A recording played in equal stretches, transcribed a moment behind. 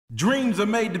Dreams are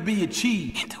made to be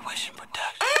achieved. Intuition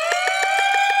Production.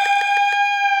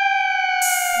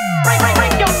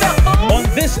 On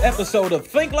this episode of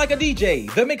Think Like a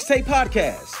DJ, the Mixtape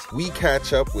Podcast, we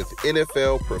catch up with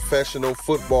NFL professional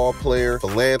football player,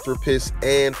 philanthropist,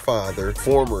 and father,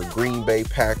 former Green Bay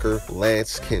Packer,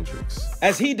 Lance Kendricks,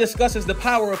 as he discusses the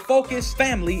power of focus,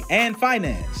 family, and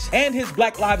finance, and his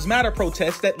Black Lives Matter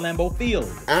protest at Lambeau Field.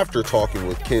 After talking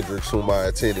with Kendricks, whom I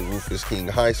attended Rufus King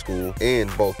High School,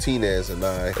 and both Martinez and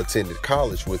I attended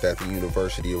college with at the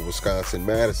University of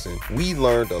Wisconsin-Madison, we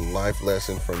learned a life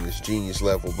lesson from this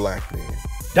genius-level black man.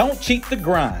 Don't cheat the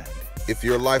grind. If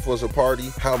your life was a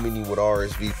party, how many would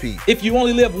RSVP? If you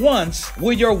only live once,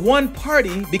 will your one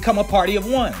party become a party of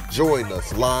one? Join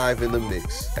us live in the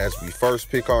mix as we first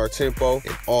pick our tempo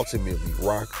and ultimately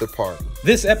rock the party.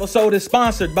 This episode is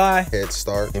sponsored by Head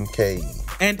Start MKE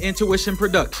and Intuition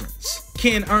Productions.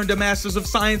 Ken earned a Master's of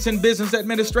Science in Business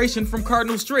Administration from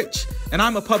Cardinal Stritch, and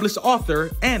I'm a published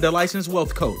author and a licensed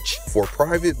wealth coach. For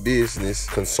private business,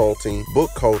 consulting,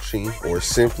 book coaching, or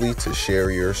simply to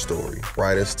share your story,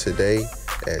 write us today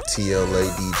at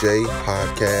TLADJ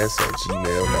Podcast at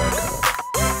gmail.com.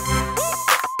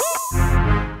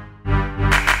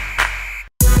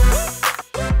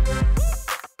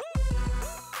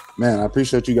 Man, I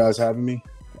appreciate you guys having me.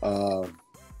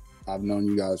 I've known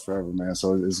you guys forever, man,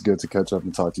 so it's good to catch up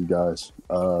and talk to you guys.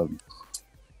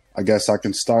 I guess I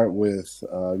can start with,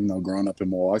 growing up in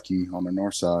Milwaukee on the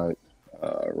north side,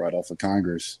 right off of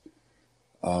Congress.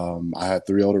 I had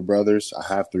three older brothers. I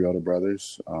have three older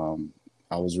brothers. I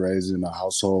was raised in a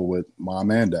household with mom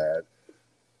and dad.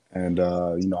 And,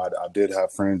 I did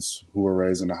have friends who were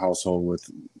raised in a household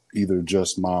with either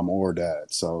just mom or dad.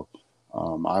 So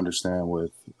I understand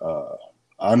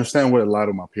what a lot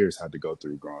of my peers had to go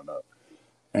through growing up.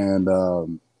 And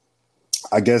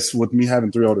I guess with me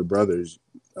having three older brothers,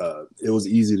 it was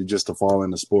easy to fall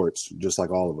into sports, just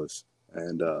like all of us.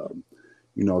 And,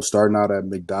 starting out at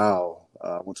McDowell,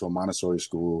 I went to a Montessori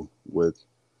school with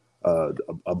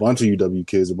a bunch of UW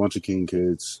kids, a bunch of King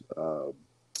kids.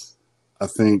 I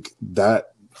think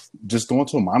that just going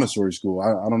to a Montessori school,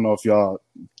 I don't know if y'all,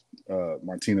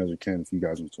 Martinez or Ken, if you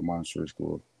guys went to a Montessori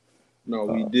school. No,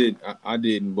 we did. I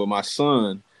didn't, but my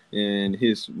son and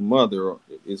his mother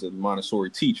is a Montessori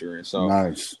teacher, and so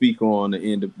nice. Speak on the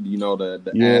end of the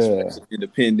aspects of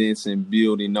independence and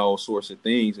building those sorts of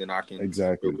things, and I can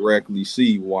directly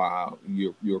see why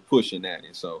you're pushing that,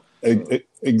 and so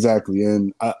exactly.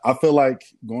 And I feel like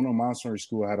going to Montessori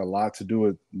school had a lot to do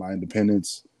with my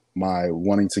independence, my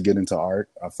wanting to get into art.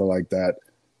 I feel like that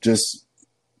just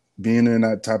being in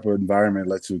that type of environment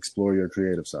lets you explore your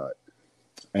creative side.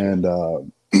 And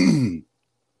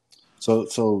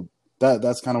so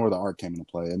that's kind of where the art came into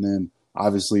play. And then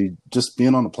obviously just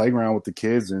being on the playground with the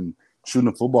kids and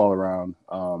shooting the football around,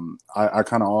 I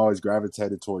kind of always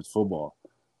gravitated towards football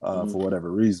for whatever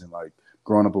reason. Like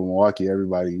growing up in Milwaukee,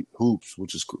 everybody hoops,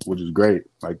 which is great.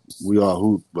 Like we all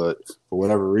hoop, but for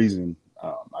whatever reason,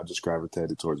 I just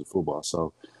gravitated towards the football.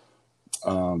 So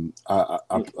I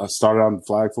started out in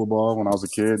flag football when I was a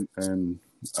kid, and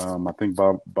I think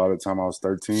by the time I was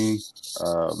 13,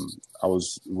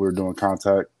 we were doing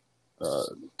contact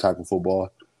tackle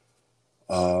football.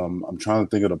 I'm trying to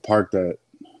think of the park that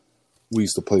we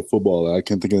used to play football at. I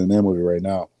can't think of the name of it right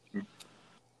now.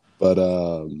 But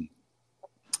those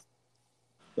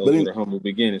were the humble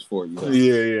beginnings for you.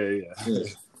 Yeah.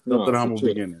 Nothing humble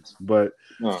beginnings. But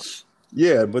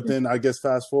yeah, but then I guess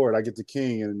fast forward, I get to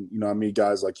King, and I meet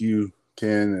guys like you,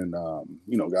 Ken, and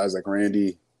guys like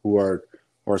Randy who are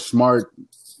smart,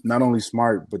 not only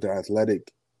smart, but they're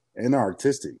athletic and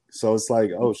artistic. So it's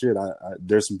like, oh shit,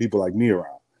 there's some people like me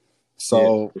around.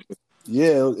 So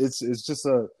yeah, it's just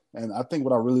and I think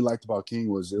what I really liked about King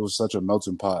was it was such a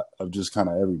melting pot of just kind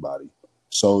of everybody.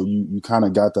 So you kind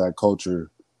of got that culture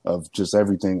of just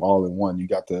everything all in one. You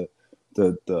got the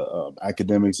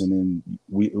academics, and then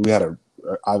we had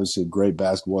obviously a great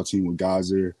basketball team with guys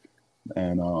there,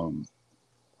 and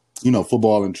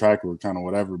football and track were kind of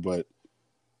whatever, but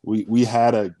we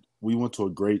went to a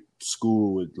great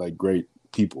school with like great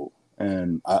people,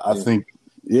 and I think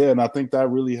that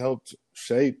really helped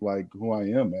shape like who I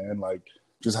am, man. Like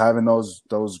just having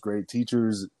those great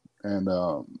teachers, and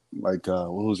what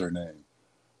was her name?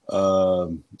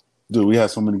 Dude, we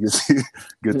had so many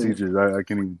good teachers. I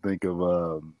can't even think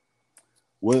of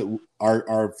what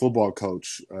our football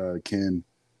coach, Ken.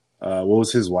 What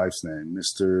was his wife's name?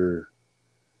 Mr.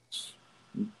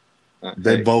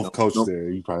 They both coached there.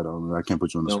 You probably don't know. I can't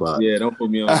put you on the spot. Yeah, don't put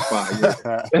me on the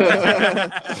spot.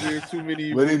 We're too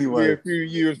many. But anyway, we're a few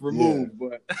years removed.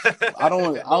 Yeah. But I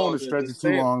don't want to stretch it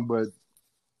too long. But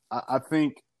I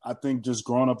think I think just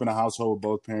growing up in a household with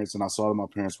both parents, and I saw that my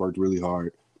parents worked really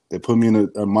hard. They put me in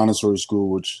a Montessori school,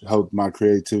 which helped my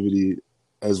creativity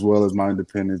as well as my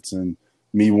independence and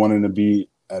me wanting to be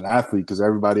an athlete. Because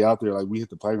everybody out there, like we hit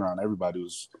the playground, everybody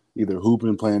was either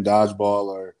hooping, playing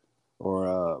dodgeball,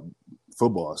 or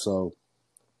football. So,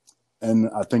 and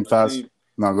I think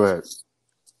No, go ahead.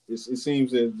 It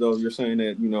seems as though you're saying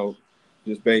that, you know,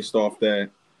 just based off that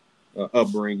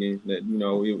upbringing, that, you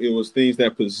know, it was things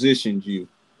that positioned you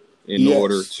in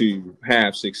order to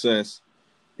have success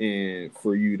and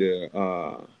for you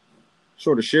to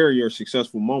sort of share your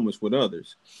successful moments with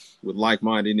others, with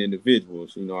like-minded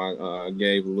individuals. You know, I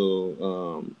gave a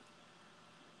little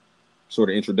sort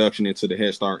of introduction into the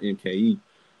Head Start MKE,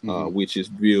 which is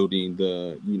building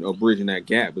bridging that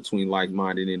gap between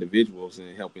like-minded individuals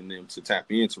and helping them to tap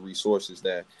into resources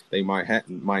that they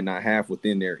might not have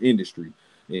within their industry.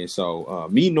 And so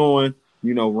me knowing,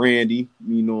 you know, Randy,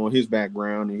 me knowing his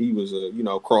background, and he was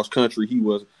cross country.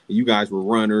 You guys were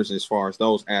runners as far as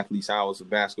those athletes. I was a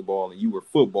basketball and you were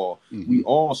football. We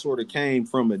all sort of came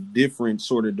from a different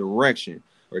sort of direction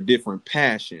or different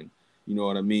passion. You know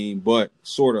what I mean? But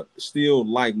sort of still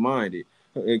like-minded.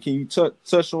 Can you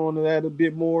touch on that a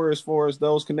bit more as far as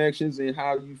those connections and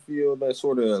how you feel that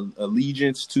sort of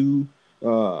allegiance to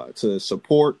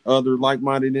support other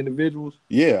like-minded individuals?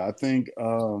 Yeah, I think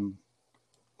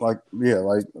like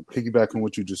piggybacking on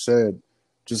what you just said,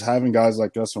 just having guys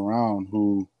like us around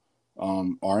who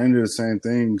are into the same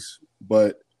things,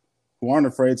 but who aren't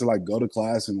afraid to like go to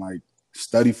class and like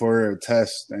study for a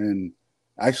test and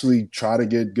actually try to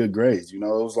get good grades. You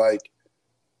know, it was like,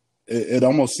 it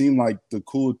almost seemed like the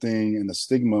cool thing and the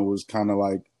stigma was kind of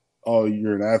like, oh,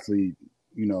 you're an athlete,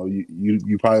 you know,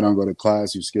 you probably don't go to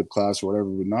class, you skip class or whatever.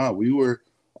 But nah, we were,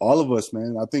 all of us,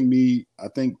 man. I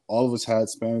think all of us had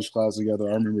Spanish class together.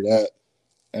 I remember that.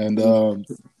 And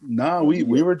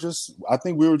we were just, I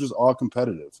think we were just all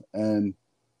competitive, and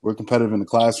we're competitive in the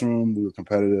classroom. We were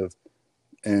competitive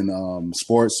in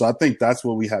sports. So I think that's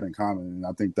what we had in common. And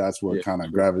I think that's what kind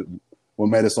of what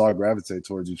made us all gravitate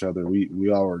towards each other.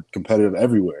 We all were competitive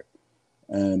everywhere.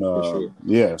 And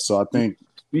so I think,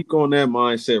 speak on that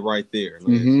mindset right there.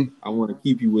 I want to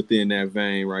keep you within that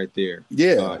vein right there.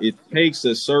 Yeah. It takes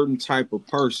a certain type of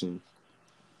person,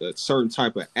 a certain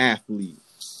type of athlete.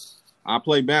 I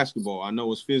play basketball. I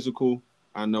know it's physical.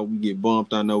 I know we get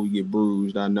bumped. I know we get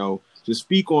bruised. I know. Just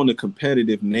speak on the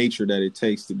competitive nature that it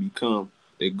takes to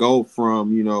go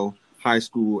from, you know, high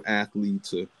school athlete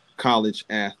to college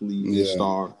athlete and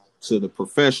star to the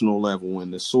professional level,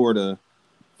 and the sort of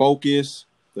focus,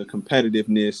 the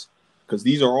competitiveness, because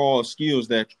these are all skills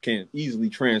that can easily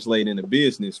translate in the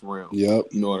business realm. Yep.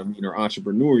 You know what I mean? Or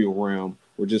entrepreneurial realm,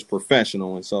 or just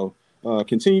professional. And so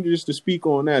continue just to speak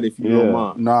on that if you don't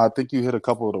mind. No, I think you hit a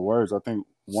couple of the words. I think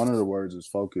one of the words is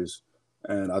focus.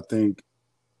 And I think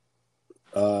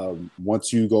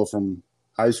once you go from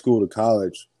high school to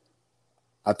college,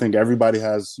 I think everybody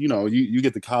has, you know, you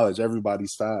get to college,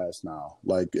 everybody's fast now.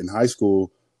 Like in high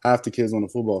school, half the kids on the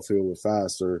football field were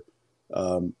fast, or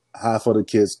half of the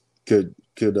kids could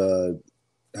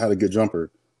had a good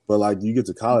jumper. But like you get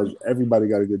to college, everybody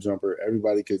got a good jumper.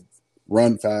 Everybody could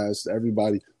run fast.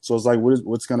 Everybody. So it's like,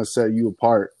 what's going to set you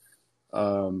apart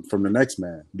from the next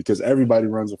man? Because everybody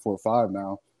runs a 4.5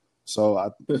 now. So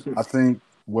I think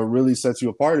what really sets you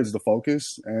apart is the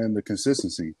focus and the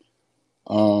consistency.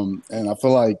 And I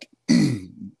feel like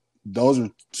those are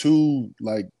two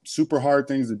like super hard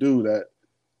things to do that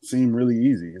seem really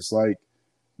easy. It's like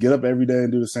get up every day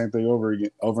and do the same thing over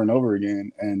and over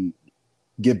again and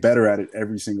get better at it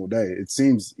every single day. It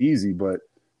seems easy, but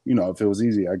you know, if it was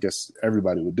easy, I guess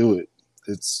everybody would do it.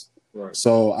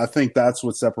 So I think that's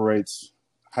what separates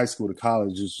high school to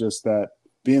college, is just that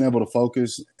being able to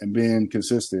focus and being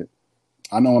consistent.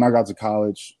 I know when I got to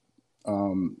college,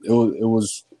 it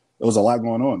was a lot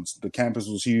going on. The campus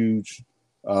was huge.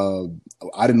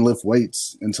 I didn't lift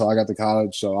weights until I got to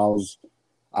college, so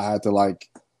I had to like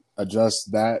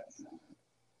adjust that.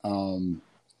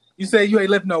 You say you ain't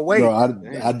lift no weight. Bro,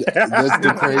 that's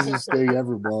the craziest thing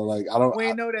ever, bro. Like we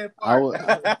ain't know that part.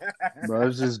 Bro,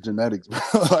 it's just genetics, bro.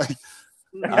 Like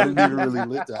I didn't even really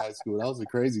lift at high school. That was a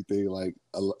crazy thing. Like,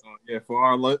 for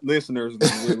our listeners,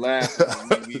 we're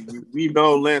laughing. We've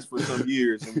known Lance for some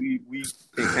years, and we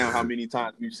can count how many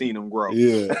times we've seen him grow.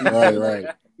 Yeah, right.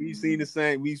 We've seen the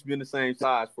same. We've been the same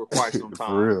size for quite some time.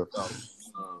 For real. So,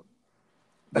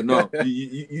 but no,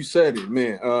 you said it,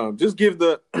 man. Just give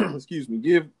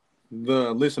give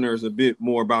the listeners a bit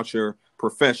more about your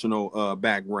professional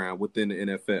background within the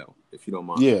NFL, if you don't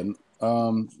mind. Yeah.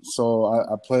 So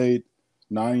I played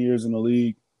 9 years in the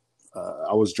league.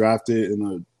 I was drafted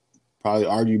in probably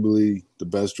arguably the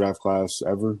best draft class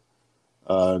ever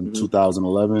in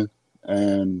 2011.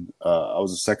 And I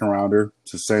was a second rounder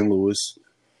to St. Louis.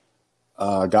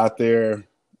 Got there.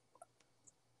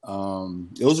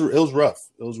 It was rough.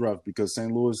 It was rough because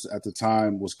St. Louis at the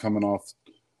time was coming off.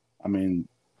 I mean,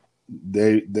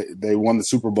 they won the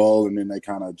Super Bowl and then they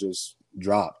kind of just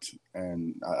dropped,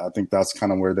 and I think that's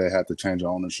kind of where they had to change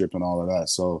ownership and all of that.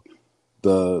 So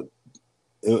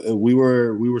we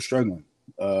were struggling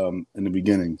in the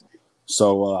beginning.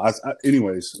 So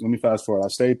anyways, let me fast forward. I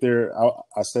stayed there.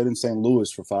 I stayed in St. Louis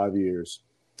for 5 years.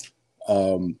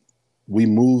 We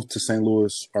moved to St.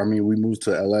 Louis. We moved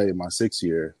to LA in my 6th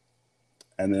year,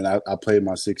 and then I played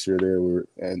my 6th year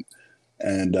there.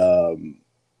 And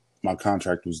my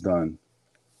contract was done,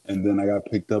 and then I got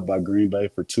picked up by Green Bay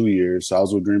for 2 years. So I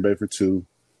was with Green Bay for 2,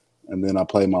 and then I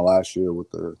played my last year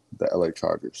with the LA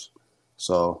Chargers.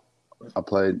 So I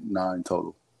played 9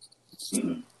 total.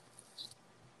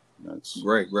 That's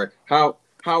great. How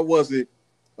was it?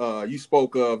 You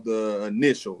spoke of the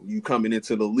initial, you coming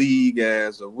into the league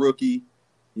as a rookie.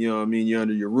 You know what I mean? You're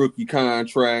under your rookie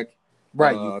contract.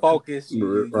 Right. You focus,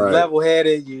 you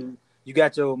level-headed, you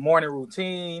got your morning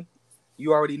routine.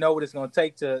 You already know what it's going to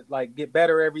take to like get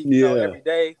better every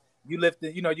day. You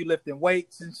lifting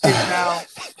weights and shit now.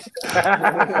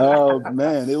 Oh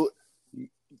man,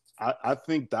 I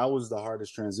think that was the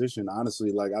hardest transition.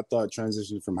 Honestly, like I thought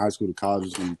transitioning from high school to college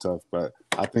was going to be tough, but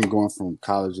I think going from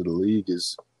college to the league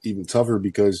is even tougher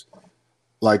because,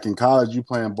 like in college, you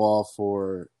playing ball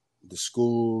for the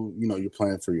school. You know, you're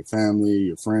playing for your family,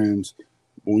 your friends.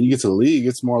 But when you get to the league,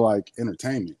 it's more like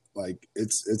entertainment. Like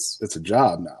it's a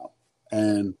job now.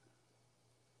 And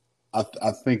I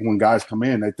think when guys come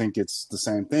in, they think it's the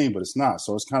same thing, but it's not.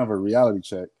 So it's kind of a reality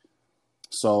check.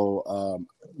 So,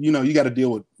 you got to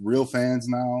deal with real fans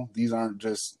now. These aren't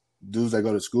just dudes that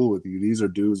go to school with you. These are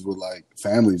dudes with, like,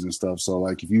 families and stuff. So,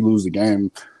 like, if you lose the game,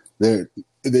 they're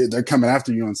coming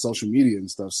after you on social media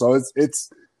and stuff. So it's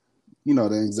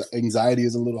the anxiety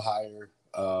is a little higher.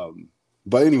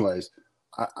 But anyways,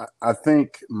 I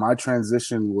think my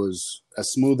transition was as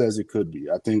smooth as it could be.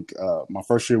 I think my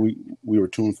first year we were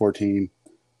 2-14.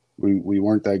 We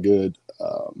weren't that good,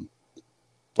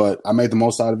 but I made the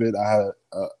most out of it. I had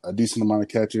a decent amount of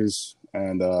catches,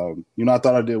 and I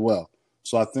thought I did well.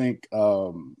 So I think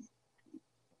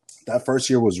that first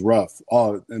year was rough.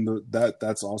 Oh, and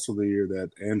that's also the year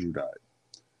that Andrew died.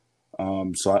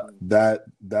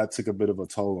 That took a bit of a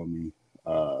toll on me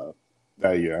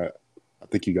that year. I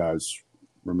think you guys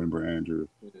remember Andrew.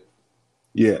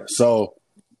 Yeah, so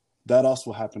that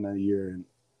also happened that year, and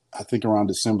I think around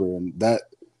December, and that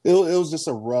it was just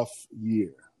a rough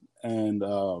year. And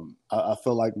I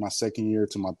felt like my second year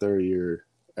to my third year,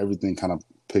 everything kind of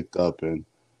picked up, and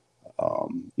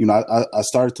I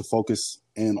started to focus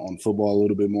in on football a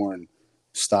little bit more and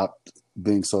stopped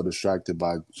being so distracted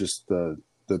by just the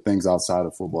things outside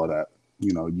of football that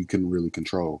you couldn't really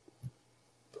control.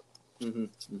 Mm-hmm.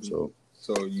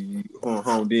 So you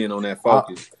honed in on that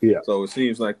focus. Yeah. So it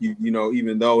seems like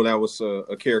even though that was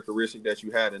a characteristic that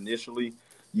you had initially,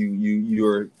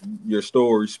 your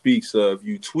story speaks of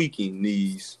you tweaking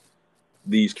these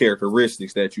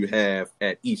characteristics that you have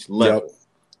at each level. Yep.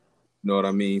 You know what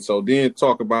I mean? So then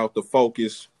talk about the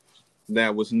focus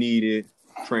that was needed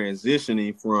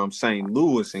transitioning from St.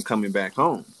 Louis and coming back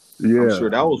home. Yeah. I'm sure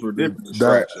those were different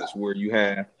distractions where you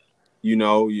have,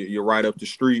 you're right up the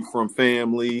street from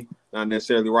family, not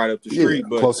necessarily right up the street,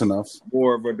 but close enough.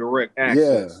 More of a direct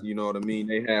access. Yeah. You know what I mean?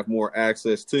 They have more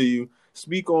access to you.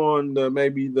 Speak on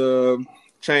maybe the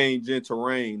change in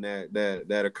terrain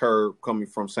that occurred coming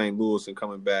from St. Louis and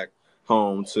coming back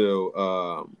home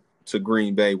to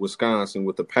Green Bay, Wisconsin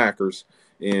with the Packers.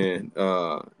 And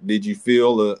did you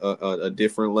feel a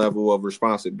different level of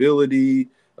responsibility?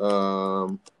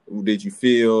 Did you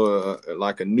feel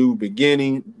like a new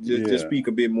beginning? Just speak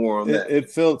a bit more on that. It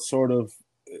felt sort of,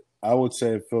 I would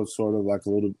say it felt sort of like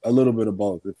a little bit of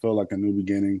both. It felt like a new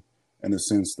beginning in the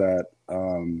sense that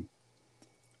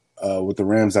with the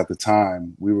Rams at the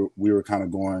time, we were kind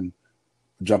of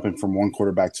jumping from one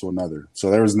quarterback to another. So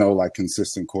there was no like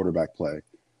consistent quarterback play.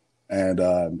 And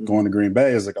going to Green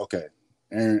Bay is like, okay,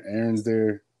 Aaron's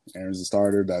there. Aaron's the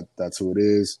starter. That's who it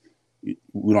is.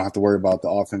 We don't have to worry about the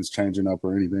offense changing up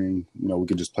or anything. We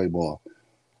can just play ball.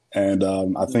 And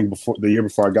I think the year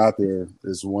before I got there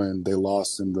is when they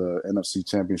lost in the NFC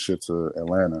Championship to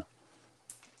Atlanta.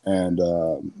 And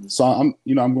so I'm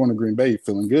going to Green Bay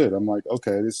feeling good. I'm like,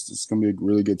 okay, this is going to be a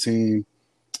really good team.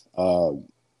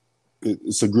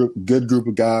 It's a good group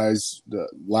of guys.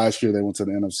 Last year they went to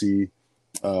the NFC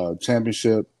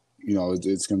Championship.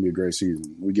 It's going to be a great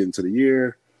season. We get into the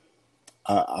year.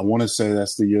 I want to say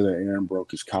that's the year that Aaron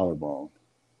broke his collarbone,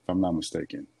 if I'm not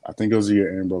mistaken. I think it was the year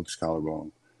Aaron broke his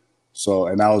collarbone. So,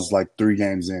 and that was like 3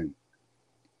 games in.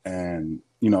 And,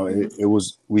 you know,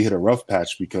 we hit a rough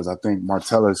patch because I think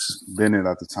Martellus Bennett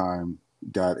at the time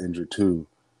got injured too.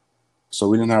 So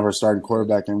we didn't have our starting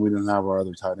quarterback and we didn't have our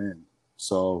other tight end.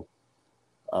 So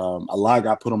a lot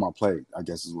got put on my plate, I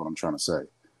guess is what I'm trying to say.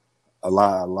 A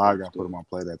lot got put on my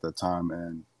plate at that time,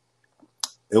 and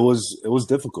it was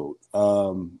difficult.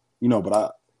 You know,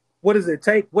 but what does it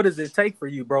take? What does it take for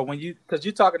you, bro? Because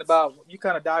you're talking about, you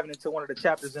kind of diving into one of the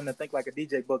chapters in the Think Like a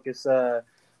DJ book. It's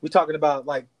we're talking about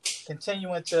like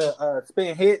continuing to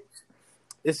spin hits.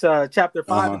 It's chapter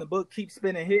 5 in the book. Keep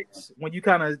spinning hits. When you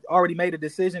kind of already made a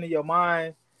decision in your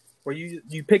mind, where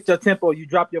you picked your tempo, you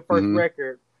dropped your first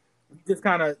record, you just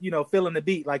kind of, you know, feeling the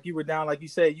beat, like you were down, like you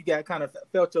said, you got kind of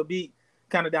felt your beat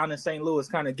kind of down in St. Louis,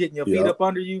 kind of getting your feet up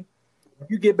under you.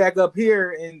 You get back up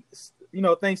here and, you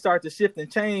know, things start to shift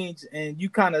and change and you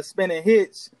kind of spinning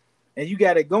hits and you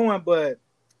got it going, but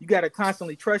you got to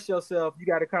constantly trust yourself. You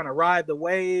got to kind of ride the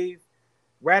wave,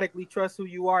 radically trust who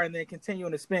you are, and then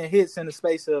continuing to spin hits in the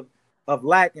space of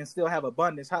lack and still have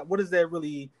abundance. What is that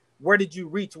really? Where did you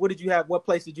reach? What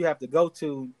place did you have to go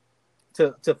to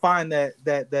find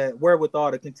that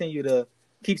wherewithal to continue to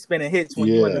keep spinning hits when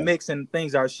you're in the mix and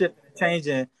things are shifting and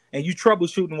changing and you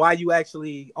troubleshooting while you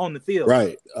actually on the field?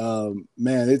 Right.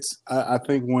 Man, I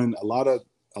think when a lot of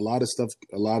stuff,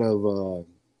 a lot of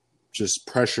just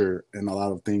pressure and a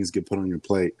lot of things get put on your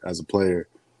plate as a player,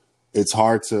 it's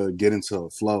hard to get into a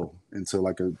flow, into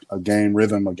like a game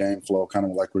rhythm, a game flow, kind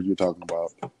of like what you're talking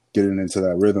about, getting into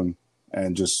that rhythm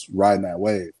and just riding that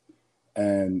wave.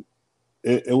 And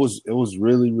it was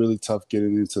really, really tough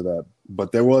getting into that.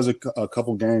 But there was a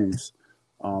couple games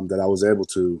that I was able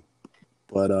to.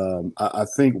 But I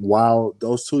think while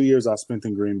those 2 years I spent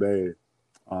in Green Bay,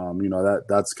 you know,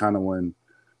 that's kind of when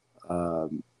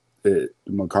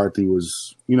McCarthy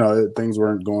was, you know, things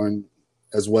weren't going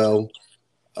as well.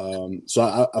 So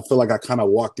I feel like I kind of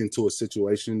walked into a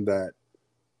situation that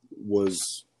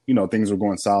was, you know, things were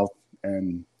going south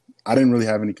and I didn't really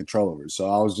have any control over it. So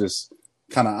I was just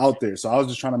kind of out there. So I was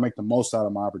just trying to make the most out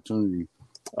of my opportunity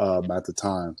at the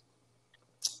time.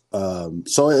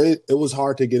 So it was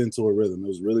hard to get into a rhythm. It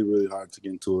was really, really hard to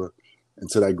get into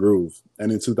that groove.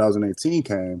 And in 2018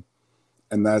 came,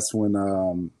 and that's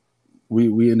when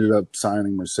we ended up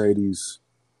signing Mercedes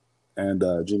and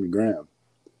Jimmy Graham.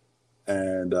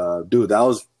 And dude, that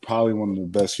was probably one of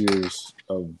the best years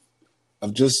of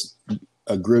just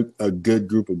a good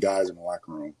group of guys in the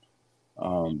locker room.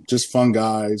 Just fun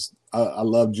guys. I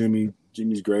love Jimmy.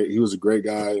 Jimmy's great. He was a great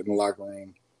guy in the locker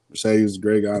room. Mercedes was a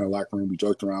great guy in the locker room. We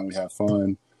joked around. We had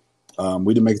fun.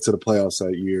 We didn't make it to the playoffs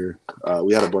that year.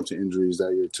 We had a bunch of injuries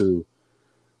that year too.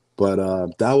 But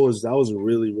that was a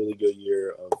really, really good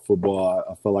year of football.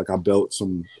 I felt like I built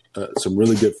some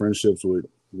really good friendships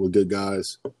with good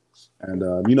guys. And,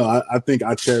 you know, I think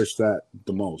I cherish that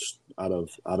the most out of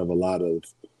a lot of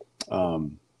I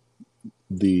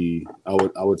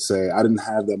would say I didn't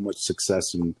have that much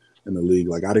success in the league.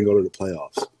 Like I didn't go to the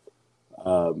playoffs.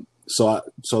 So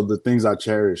the things I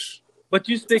cherish. But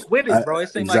you stick with it, bro. It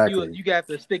seems like you got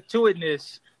to stick to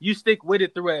itness. You stick with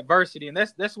it through adversity. And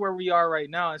that's where we are right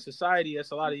now in society.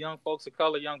 It's a lot of young folks of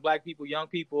color, young black people, young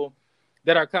people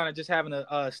that are kind of just having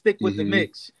to stick with the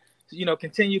mix. You know,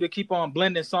 continue to keep on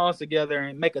blending songs together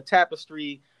and make a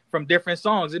tapestry from different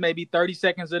songs. It may be 30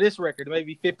 seconds of this record. It may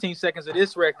be 15 seconds of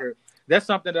this record. That's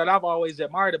something that I've always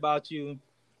admired about you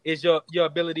is your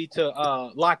ability to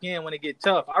lock in when it gets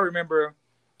tough. I remember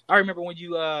when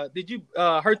you did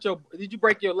you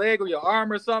break your leg or your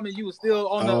arm or something? You was still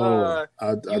on the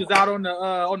you was out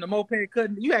on the moped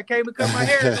cutting. You came to cut my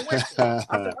hair in the winter. I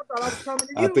thought I was coming to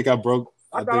you. I think I broke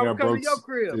your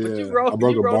crib, yeah, but you broke, I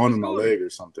broke a bone in my leg or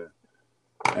something.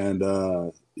 And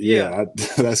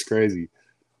that's crazy.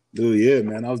 Dude, yeah,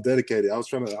 man, I was dedicated. I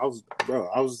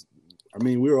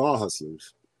mean, we were all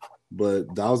hustlers,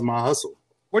 but that was my hustle.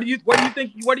 Where do you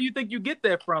think you get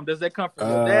that from? Does that come from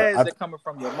your dad? Is that coming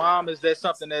from your mom? Is that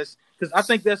something that's, because I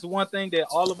think that's one thing that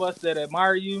all of us that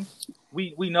admire you,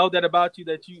 we know that about you,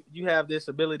 that you have this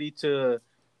ability to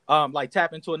like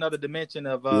tap into another dimension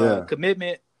of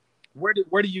commitment. Where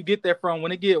do you get that from?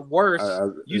 When it get worse,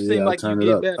 you seem like you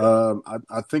get better.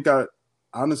 I think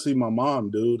honestly, my mom,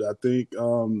 dude. I think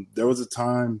there was a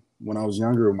time when I was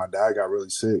younger when my dad got really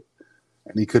sick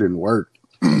and he couldn't work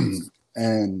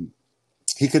and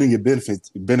he couldn't get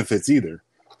benefits either.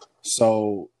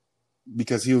 So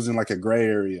because he was in like a gray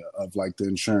area of like the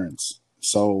insurance.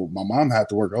 So my mom had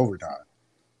to work overtime.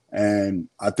 And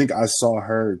I think I saw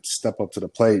her step up to the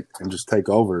plate and just take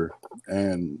over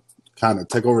and kind of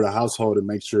take over the household and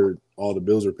make sure all the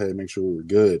bills were paid, make sure we were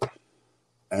good.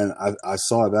 And I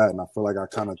saw that, and I feel like I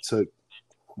kind of took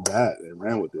that and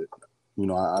ran with it. You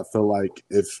know, I feel like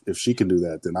if she can do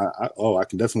that, then I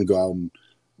can definitely go out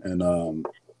and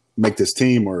make this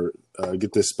team or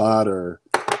get this spot or,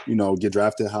 you know, get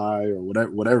drafted high or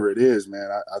whatever it is, man.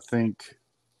 I think,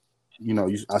 you know,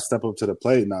 I step up to the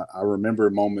plate, and I remember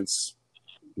moments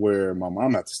where my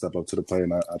mom had to step up to the plate,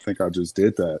 and I think I just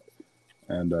did that.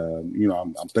 And you know,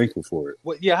 I'm thankful for it.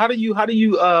 Well, yeah. How do you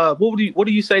what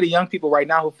do you say to young people right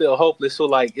now who feel hopeless? So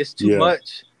like it's too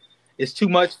much. It's too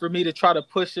much for me to try to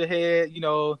push ahead. You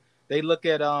know, they look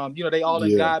at you know, they all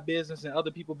in God business and other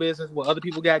people business, what other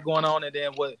people got going on, and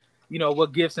then what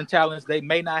gifts and talents they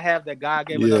may not have that God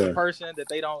gave another person that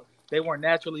they weren't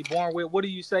naturally born with. What do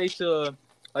you say to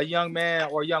a young man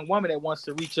or a young woman that wants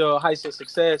to reach a heights of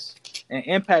success and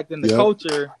impact in the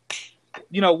culture?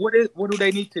 You know, what do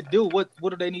they need to do? What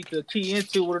do they need to key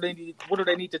into? What do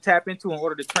they need to tap into in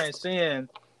order to transcend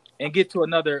and get to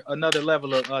another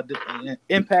level of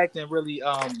impact and really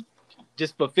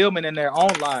just fulfillment in their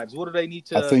own lives? What do they need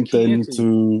to? I think they need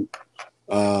to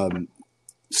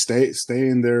stay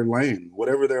in their lane,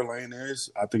 whatever their lane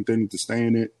is. I think they need to stay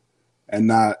in it and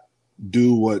not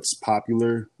do what's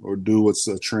popular or do what's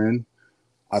a trend.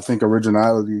 I think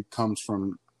originality comes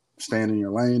from staying in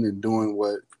your lane and doing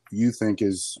what you think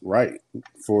is right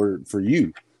for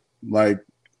you. Like,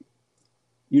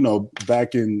 you know,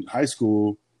 back in high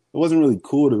school, it wasn't really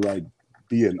cool to like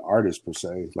be an artist per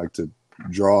se, like to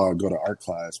draw or go to art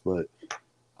class, but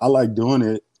I like doing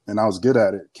it and I was good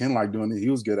at it. Ken liked doing it. He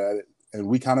was good at it. And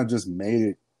we kind of just made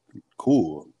it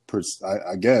cool.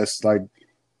 I guess like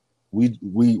we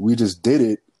just did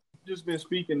it. Just been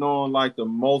speaking on like I've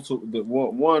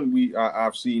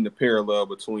seen the parallel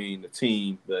between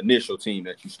the initial team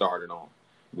that you started on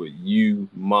with you,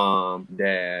 mom,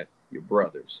 dad, your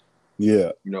brothers.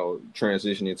 Yeah. You know,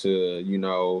 transitioning to, you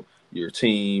know, your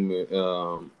team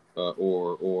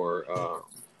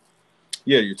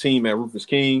your team at Rufus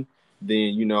King,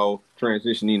 then, you know,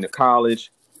 transitioning to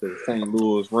college, to the St.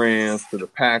 Louis Rams, to the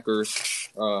Packers.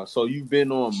 So you've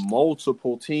been on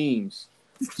multiple teams.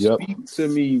 Yep. Speak to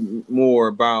me more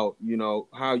about, you know,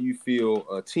 how you feel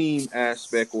a team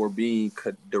aspect or being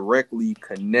directly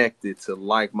connected to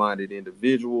like-minded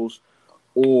individuals,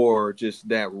 or just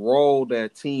that role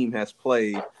that team has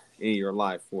played in your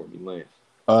life for me, Lance.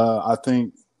 I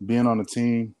think being on a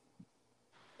team,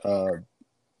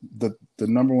 the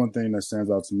number one thing that stands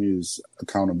out to me is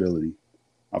accountability.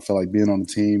 I feel like being on a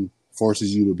team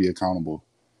forces you to be accountable.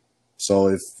 So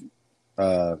if,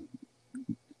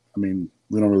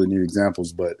 we don't really need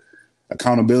examples, but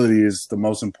accountability is the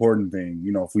most important thing.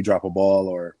 You know, if we drop a ball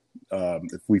or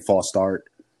if we false start,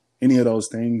 any of those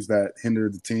things that hinder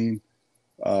the team,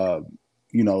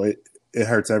 you know, it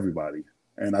hurts everybody.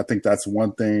 And I think that's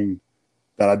one thing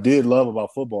that I did love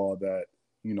about football that,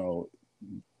 you know,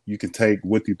 you can take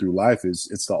with you through life is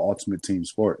it's the ultimate team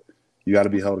sport. You got to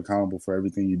be held accountable for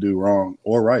everything you do wrong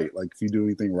or right. Like if you do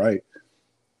anything right,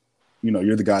 you know,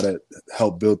 you're the guy that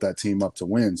helped build that team up to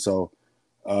win. So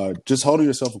just holding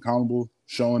yourself accountable,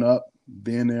 showing up,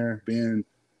 being there,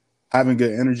 having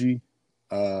good energy.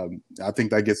 I think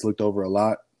that gets looked over a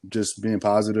lot, just being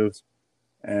positive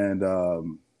and,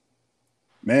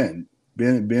 being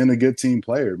a good team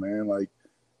player, man. Like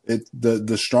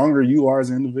the stronger you are as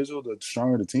an individual, the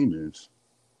stronger the team is.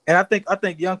 And I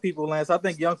think young people, Lance,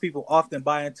 often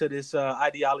buy into this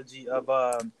ideology of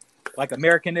like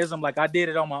Americanism. Like I did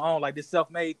it on my own, like this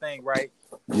self-made thing, right?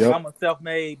 Yep. Like I'm a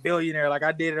self-made billionaire. Like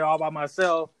I did it all by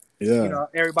myself. Yeah. You know,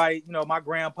 everybody, you know, my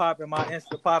gram popping, my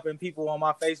Insta popping, people on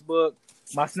my Facebook,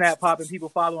 my Snap popping, people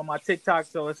following my TikTok.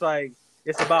 So it's like,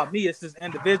 it's about me. It's just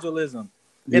individualism.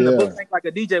 In the book, Think Like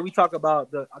a DJ, we talk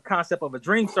about the concept of a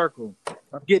dream circle,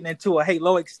 of getting into a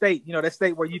heroic state. You know, that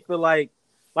state where you feel like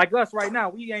us right now,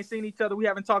 we ain't seen each other, we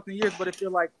haven't talked in years, but it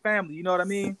feel like family. You know what I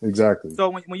mean? Exactly. So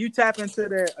when you tap into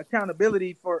the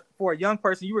accountability for a young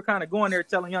person, you were kind of going there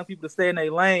telling young people to stay in their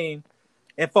lane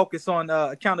and focus on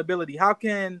accountability. How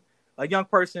can a young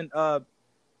person, how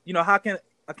can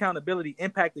accountability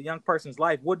impact a young person's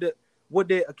life? What did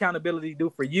accountability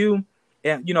do for you?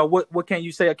 And, you know, what can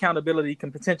you say accountability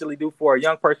can potentially do for a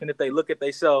young person if they look at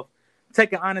themselves,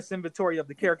 take an honest inventory of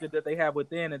the character that they have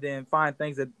within, and then find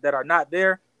things that are not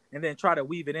there, and then try to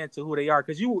weave it into who they are?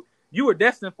 Because you were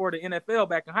destined for the NFL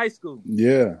back in high school.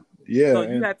 Yeah. So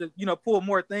you had to, you know, pull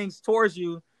more things towards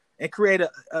you and create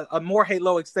a more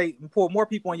heroic state and pull more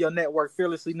people in your network,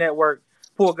 fearlessly network,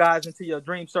 pull guys into your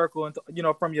dream circle and, you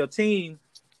know, from your team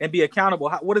and be accountable.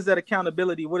 What is that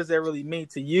accountability? What does that really mean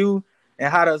to you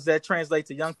And how does that translate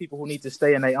to young people who need to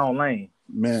stay in their own lane?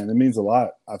 Man, it means a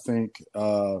lot. I think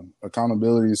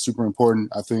accountability is super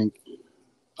important. I think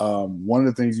one of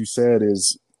the things you said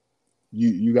is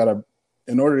you got to,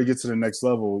 in order to get to the next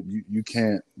level, you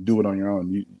can't do it on your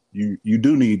own. You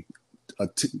do need a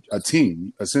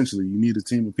team. Essentially, you need a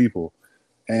team of people.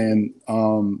 And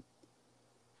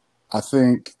I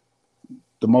think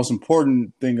the most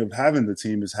important thing of having the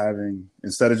team is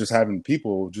instead of just having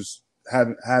people, just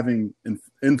having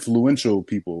influential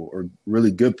people or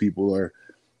really good people or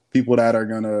people that are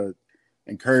going to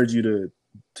encourage you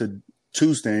to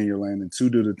stay in your lane and to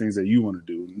do the things that you want to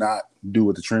do, not do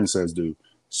what the trend says do.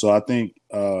 So I think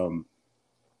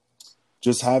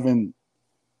just having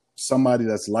somebody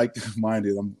that's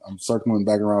like-minded, I'm circling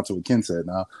back around to what Ken said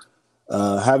now,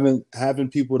 having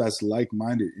people that's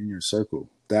like-minded in your circle,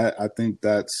 that I think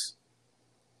that's,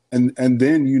 and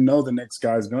then the next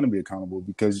guy is going to be accountable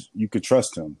because you could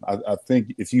trust him. I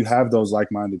think if you have those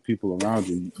like-minded people around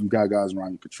you, you got guys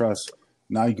around you could trust.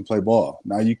 Now you can play ball.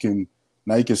 Now you can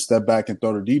step back and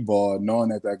throw the deep ball, knowing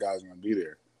that guy's going to be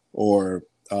there. Or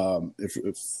if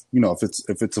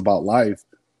it's about life,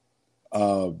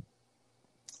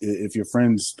 if your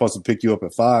friend's supposed to pick you up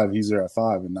at 5, he's there at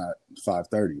 5 and not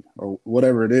 5:30 or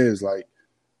whatever it is. Like,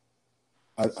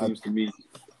 it seems to me,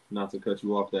 not to cut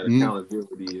you off, that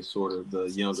accountability is sort of the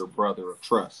younger brother of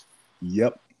trust.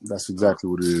 Yep, that's exactly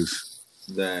what it is.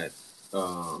 That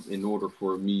in order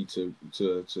for me to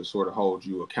sort of hold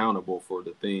you accountable for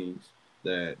the things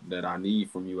that I need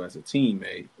from you as a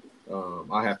teammate,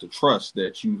 I have to trust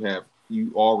that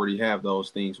you already have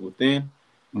those things within,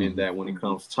 and that when it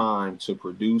comes time to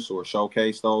produce or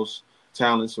showcase those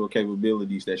talents or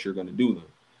capabilities, that you're going to do them.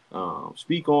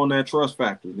 Speak on that trust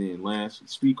factor then, Lance.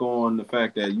 Speak on the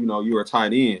fact that, you're a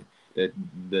tight end, that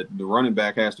the running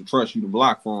back has to trust you to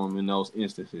block for him in those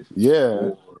instances.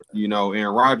 Yeah. Or,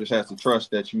 Aaron Rodgers has to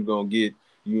trust that you're going to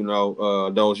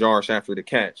get, those yards after the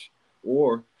catch.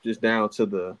 Or just down to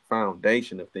the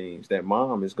foundation of things, that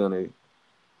mom is going to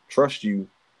trust you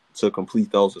to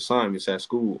complete those assignments at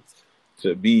school,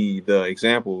 to be the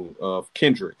example of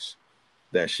Kendricks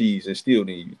that she's instilled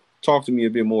in you. Talk to me a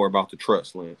bit more about the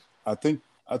trust, Lance. I think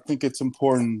it's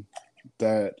important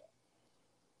that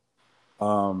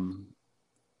I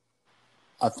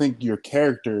think your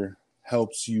character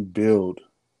helps you build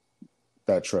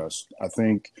that trust. I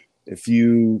think if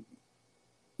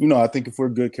I think if we're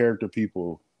good character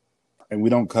people and we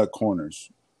don't cut corners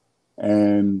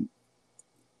and,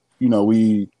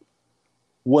 if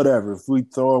we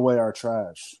throw away our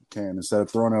trash can instead of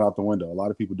throwing it out the window, a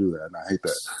lot of people do that and I hate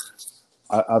that.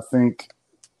 I think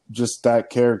just that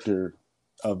character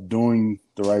of doing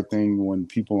the right thing when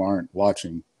people aren't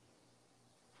watching,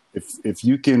 if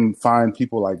you can find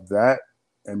people like that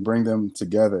and bring them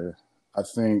together, I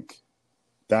think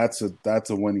that's a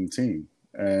winning team.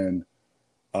 And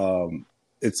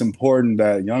it's important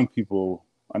that young people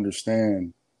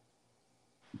understand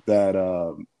that,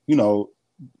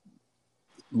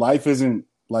 life isn't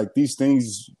like these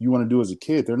things you want to do as a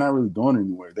kid. They're not really going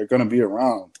anywhere. They're going to be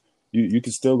around. You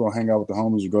can still go hang out with the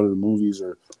homies or go to the movies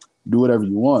or do whatever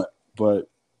you want. But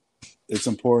it's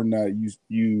important that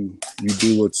you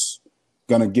do what's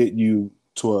going to get you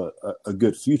to a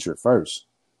good future first.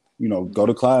 Go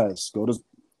to class,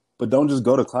 but don't just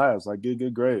go to class, like get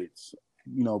good grades.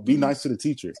 Be nice to the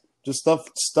teacher. Just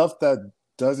stuff that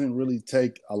doesn't really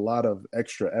take a lot of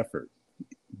extra effort,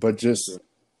 but just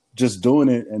doing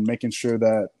it and making sure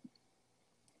that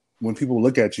when people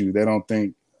look at you, they don't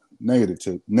think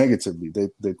negatively. They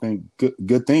think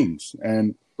good things.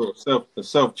 And so a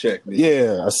self check.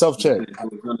 Yeah, a self check.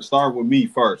 Start with me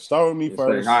first.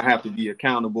 First. I have to be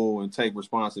accountable and take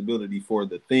responsibility for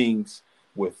the things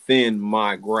within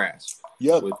my grasp.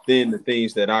 Yep. Within the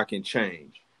things that I can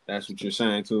change. That's what you're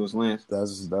saying to us, Lance.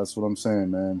 That's what I'm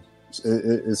saying, man.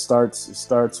 It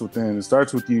starts within. It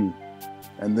starts with you,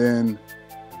 and then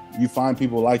you find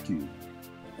people like you,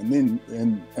 and then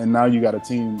and now you got a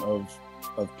team of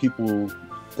people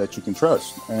that you can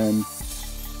trust. And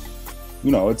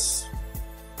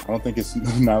I don't think it's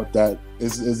not that.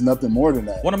 It's nothing more than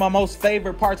that. One of my most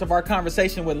favorite parts of our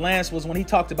conversation with Lance was when he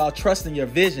talked about trusting your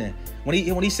vision. When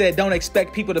he said, don't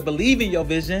expect people to believe in your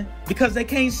vision because they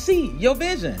can't see your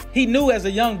vision. He knew as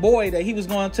a young boy that he was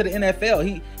going to the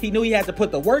NFL. He knew he had to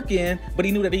put the work in, but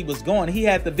he knew that he was going. He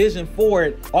had the vision for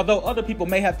it, although other people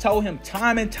may have told him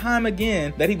time and time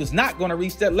again that he was not going to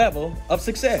reach that level of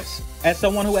success. As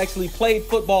someone who actually played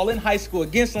football in high school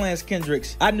against Lance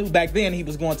Kendricks, I knew back then he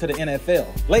was going to the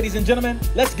NFL. Ladies and gentlemen,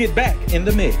 let's get back in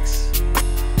the mix.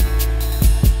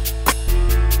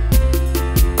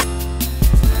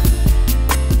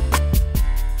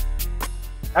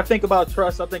 I think about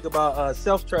trust. I think about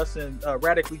self-trust and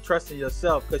radically trusting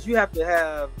yourself, because you have to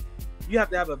have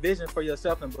a vision for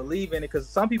yourself and believe in it. Because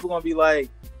some people gonna be like,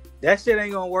 that shit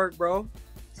ain't gonna work, bro.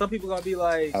 Some people gonna be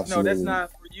like, Absolutely. no, that's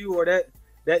not for you, or that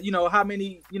how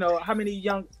many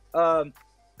young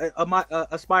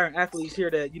aspiring athletes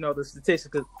here that the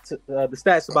statistics, the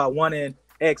stats about 1 in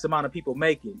X amount of people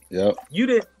make it. Yep. You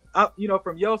didn't,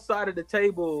 from your side of the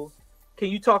table. Can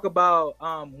you talk about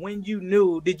when you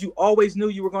knew? Did you always knew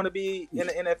you were going to be in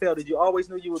the NFL? Did you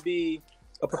always knew you would be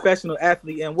a professional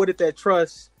athlete? And what did that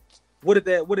trust? What did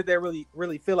that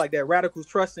really feel like? That radical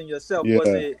trust in yourself? Yeah. Was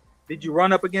it? Did you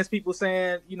run up against people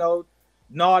saying, no,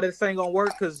 this ain't gonna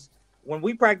work? Because when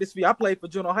we practiced, I played for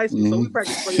Juneau High School, so we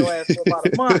practiced for your ass for about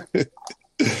a month,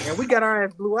 and we got our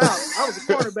ass blew out. I was a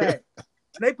cornerback.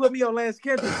 And they put me on Lance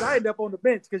Kendricks. I ended up on the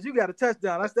bench because you got a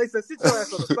touchdown. They said, sit your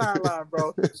ass on the sideline,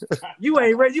 bro. You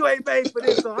ain't made for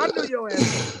this. So I knew your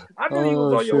ass. I knew you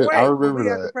was on your way. I remember we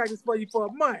that. had to practice for you for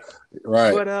a month.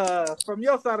 Right. But from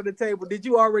your side of the table, did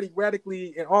you already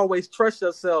radically and always trust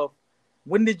yourself?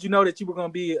 When did you know that you were going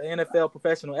to be an NFL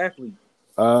professional athlete?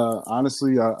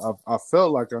 Honestly, I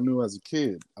felt like I knew as a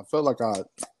kid. I felt like I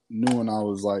knew when I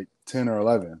was like 10 or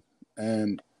 11.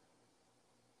 And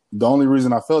the only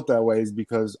reason I felt that way is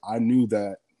because I knew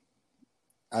that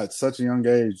at such a young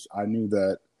age, I knew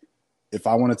that if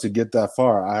I wanted to get that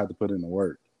far, I had to put in the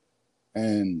work.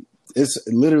 And it's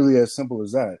literally as simple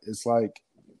as that. It's like,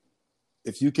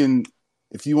 if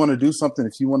you want to do something,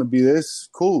 if you want to be this,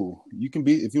 cool.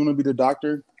 If you want to be the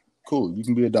doctor, cool. You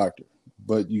can be a doctor,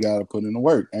 but you got to put in the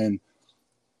work. And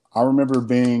I remember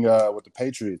being with the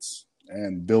Patriots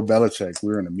and Bill Belichick.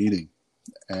 We were in a meeting,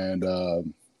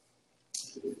 and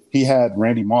he had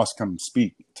Randy Moss come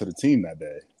speak to the team that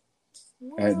day.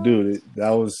 And dude,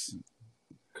 that was.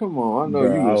 Come on, I know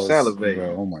you were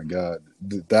salivating. Oh my God,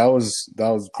 that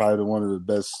was probably one of the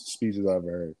best speeches I've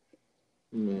ever heard.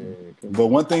 Man, but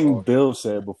one thing Bill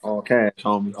said before, all cash,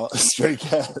 homie. Straight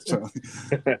cash,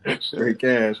 homie. Straight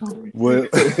cash,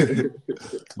 homie.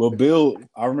 But Bill,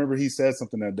 I remember he said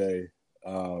something that day.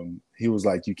 He was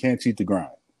like, "You can't cheat the grind."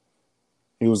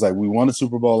 He was like, "We won a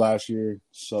Super Bowl last year,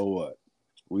 so what?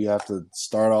 We have to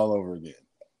start all over again."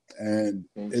 And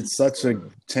it's such a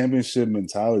championship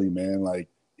mentality, man. Like,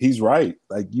 he's right.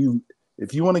 Like,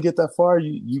 if you want to get that far,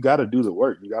 you got to do the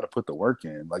work. You got to put the work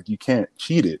in. Like, you can't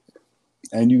cheat it.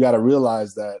 And you got to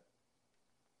realize that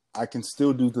I can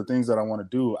still do the things that I want to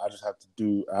do. I just have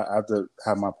to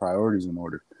have my priorities in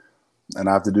order. And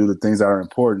I have to do the things that are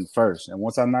important first. And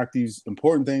once I knock these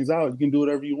important things out, you can do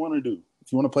whatever you want to do.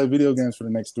 If you want to play video games for the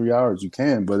next 3 hours, you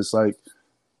can. But it's like,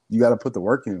 you got to put the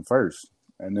work in first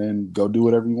and then go do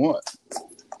whatever you want.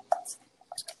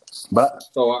 But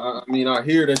so, I mean, I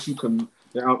hear that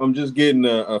I'm just getting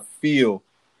a feel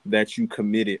that you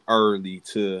committed early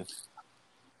to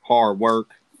hard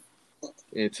work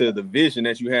and to the vision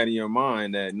that you had in your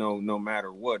mind that no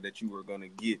matter what, that you were going to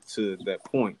get to that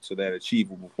point, to that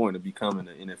achievable point of becoming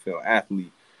an NFL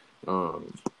athlete.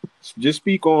 Just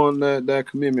speak on that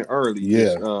commitment early.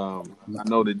 Yeah. I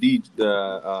know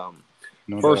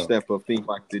the first step of things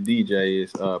like the DJ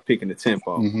is picking the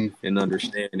tempo and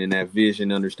understanding that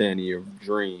vision, understanding your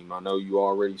dream. I know you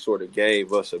already sort of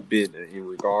gave us a bit in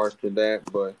regards to that,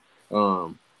 but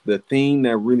the thing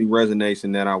that really resonates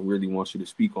and that I really want you to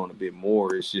speak on a bit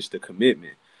more is just the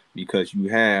commitment, because you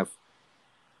have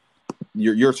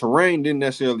your terrain didn't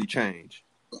necessarily change.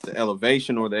 The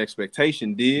elevation or the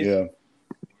expectation did. Yeah.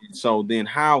 So then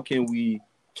how can we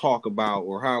talk about,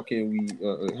 or how can we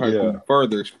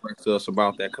further express to us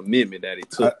about that commitment that it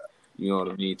took, you know what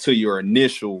I mean, to your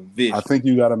initial vision? I think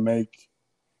you got to make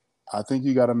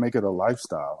it a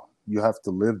lifestyle. You have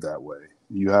to live that way.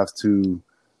 You have to,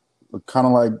 kind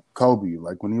of like Kobe,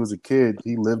 like when he was a kid,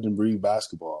 he lived and breathed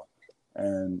basketball.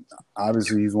 And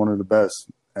obviously he's one of the best.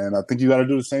 And I think you got to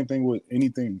do the same thing with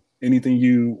anything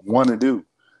you want to do.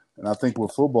 And I think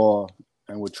with football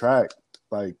and with track,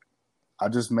 like, I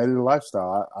just made it a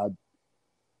lifestyle.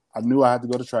 I knew I had to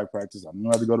go to track practice. I knew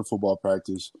I had to go to football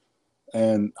practice.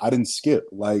 And I didn't skip.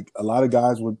 Like, a lot of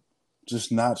guys would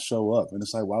just not show up. And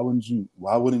it's like, why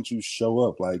wouldn't you show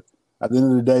up? Like, at the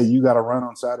end of the day, you got to run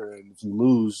on Saturday. And if you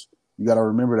lose, you got to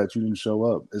remember that you didn't show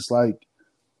up. It's like,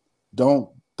 don't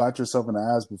bite yourself in the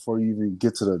ass before you even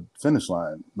get to the finish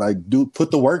line. Like,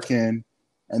 put the work in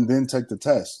and then take the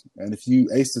test. And if you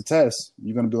ace the test,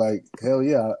 you're going to be like, hell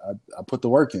yeah, I put the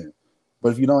work in.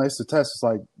 But if you don't ace the test, it's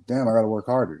like, damn, I got to work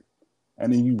harder.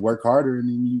 And then you work harder and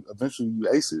then eventually you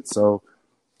ace it. So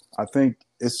I think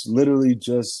it's literally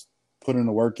just putting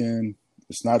the work in.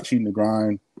 It's not cheating the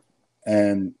grind.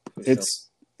 And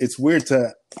it's weird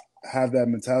to have that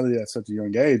mentality at such a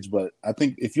young age. But I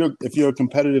think if you're a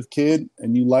competitive kid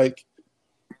and you like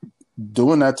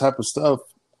doing that type of stuff,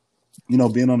 you know,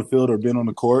 being on the field or being on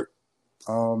the court,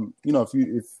 you know,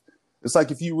 if it's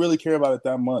like if you really care about it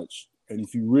that much, and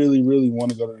if you really, really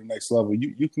want to go to the next level,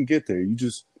 you can get there. You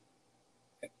just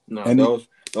those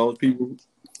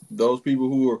people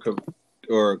who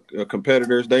are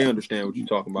competitors, they understand what you're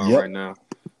talking about right now.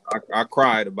 I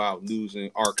cried about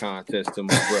losing our contest to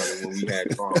my brother when we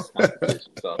had cross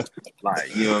competition. So,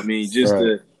 like, you know what I mean? Just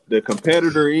the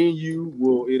competitor in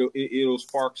you it'll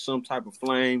spark some type of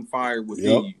flame fire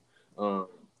within you.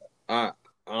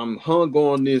 I'm hung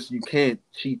on this. You can't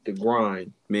cheat the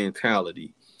grind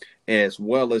mentality, as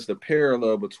well as the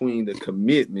parallel between the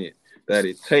commitment that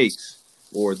it takes,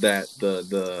 or that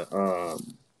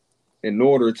in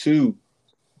order to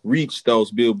reach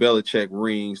those Bill Belichick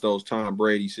rings, those Tom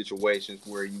Brady situations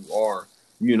where you are,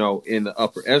 you know, in the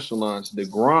upper echelons, the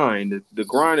grind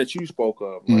that you spoke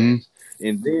of, Lance,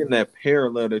 and then that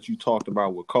parallel that you talked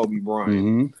about with Kobe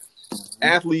Bryant.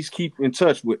 Athletes keep in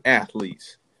touch with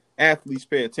athletes. Athletes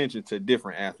pay attention to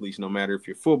different athletes, no matter if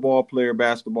you're a football player,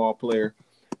 basketball player.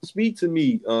 Speak to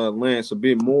me, Lance, a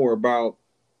bit more about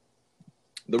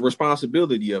the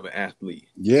responsibility of an athlete.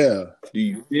 Yeah. Do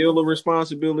you feel a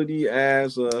responsibility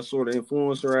as a sort of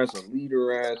influencer, as a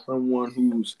leader, as someone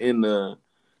who's in the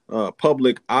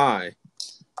public eye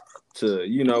to,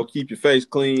 you know, keep your face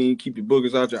clean, keep your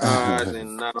boogers out your eyes,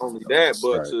 and not only that,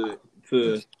 but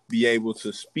to be able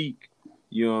to speak,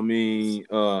 you know what I mean,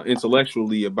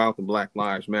 intellectually about the Black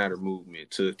Lives Matter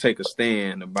movement, to take a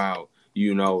stand about,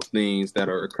 you know, things that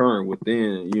are occurring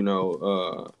within, you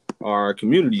know, our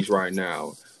communities right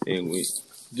now, and we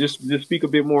just speak a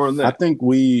bit more on that. I think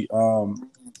we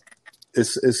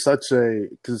it's such a,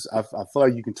 because I feel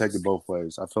like you can take it both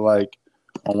ways. I feel like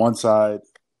on one side,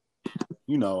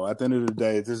 you know, at the end of the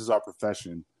day, this is our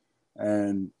profession,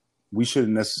 and we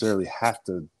shouldn't necessarily have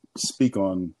to speak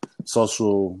on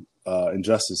social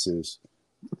injustices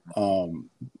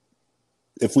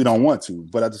if we don't want to.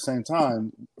 But at the same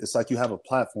time, it's like you have a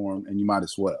platform and you might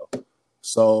as well.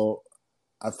 So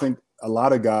I think a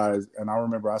lot of guys, and I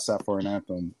remember I sat for an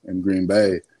anthem in Green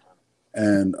Bay,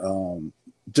 and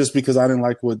just because I didn't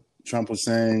like what Trump was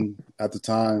saying at the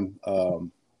time,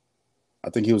 I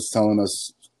think he was telling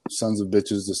us sons of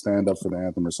bitches to stand up for the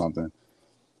anthem or something.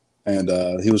 And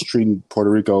he was treating Puerto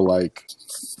Rico like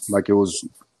it was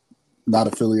not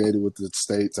affiliated with the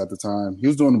states at the time. He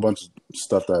was doing a bunch of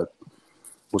stuff that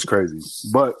was crazy.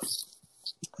 But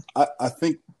I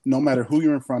think no matter who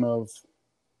you're in front of,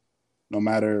 no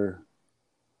matter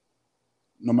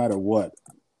what,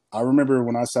 I remember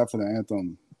when I sat for the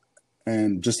anthem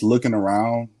and just looking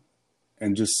around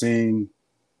and just seeing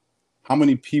how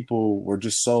many people were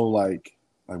just so like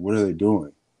what are they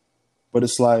doing? But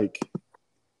it's like,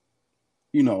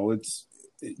 you know,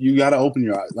 you got to open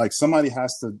your eyes. Like, somebody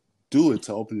has to do it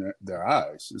to open their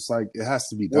eyes. It's like, it has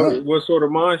to be done. What sort of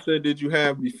mindset did you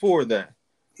have before that?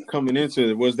 Coming into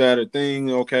it, was that a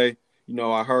thing? Okay, you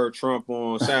know, I heard Trump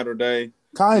on Saturday.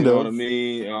 Kind of. You know what I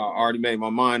mean? I already made my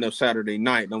mind up Saturday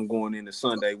night. I'm going into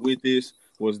Sunday with this.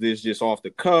 Was this just off the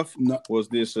cuff? No. Was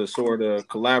this a sort of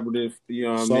collaborative, you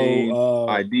know what I mean,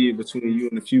 idea between you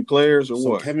and a few players, or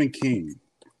what? Kevin King,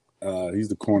 he's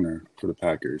the corner for the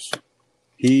Packers.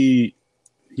 He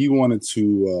wanted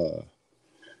to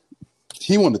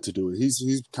do it. He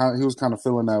was kind of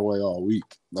feeling that way all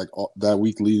week, like that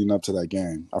week leading up to that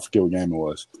game. I forget what game it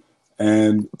was.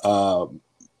 And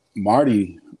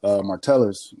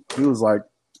Martellus, he was like,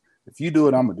 if you do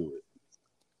it, I'm gonna do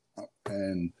it.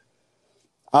 And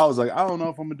I was like, I don't know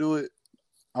if I'm gonna do it.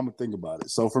 I'm gonna think about it.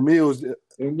 So for me, it was.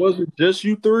 And was it just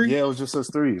you three? Yeah, it was just us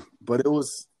three. But it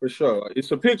was for sure.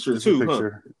 It's a picture too, huh?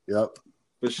 Yep.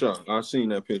 For sure, I've seen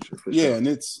that picture. For sure. Yeah, and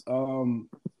it's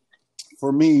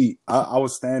for me. I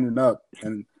was standing up,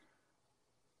 and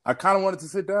I kind of wanted to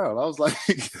sit down. I was like,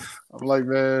 I'm like,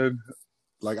 man,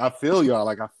 like I feel y'all.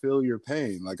 Like I feel your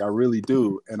pain. Like I really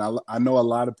do. And I know a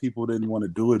lot of people didn't want to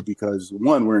do it because,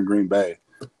 one, we're in Green Bay,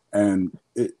 and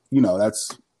it, you know,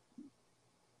 that's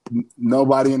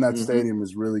nobody in that stadium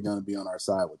is really going to be on our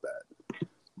side with that,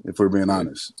 if we're being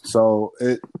honest. So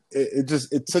it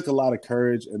took a lot of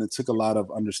courage, and it took a lot of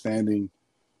understanding.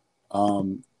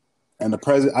 And the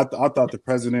president, I thought the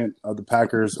president of the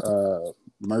Packers,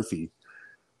 Murphy,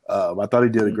 I thought he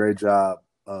did a great job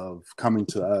of coming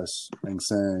to us and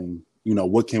saying, you know,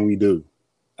 what can we do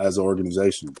as an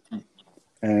organization?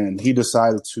 And he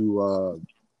decided to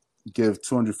give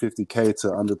 $250K to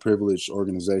underprivileged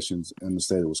organizations in the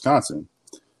state of Wisconsin.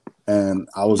 And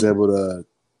I was able to,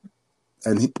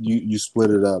 and you split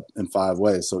it up in 5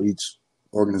 ways. So each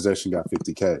organization got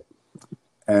 $50K.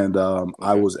 And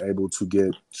I was able to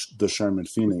get the Sherman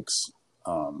Phoenix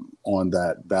on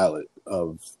that ballot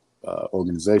of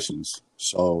organizations.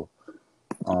 So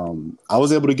I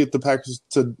was able to get the Packers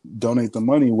to donate the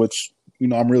money, which,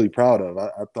 I'm really proud of.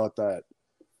 I thought that.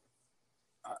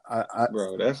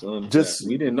 Bro, that's just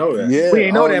we didn't know that. Yeah, we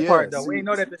didn't know that part though. We didn't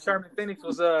know that the Sherman Phoenix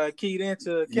was keyed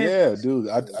into Kendricks. Yeah, dude.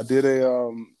 I did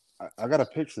I got a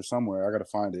picture somewhere. I got to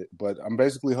find it, but I'm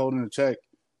basically holding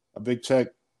a big check.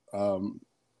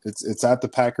 It's at the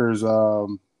Packers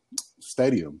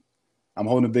stadium. I'm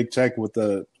holding a big check with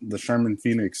the Sherman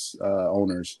Phoenix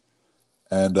owners,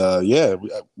 and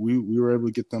we were able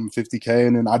to get them $50K,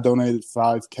 and then I donated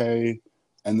 $5K,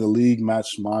 and the league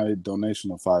matched my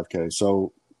donation of $5K.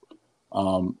 So.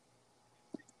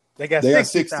 They got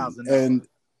 60,000, and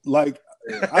I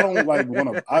don't want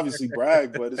to obviously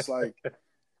brag, but it's like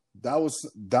that was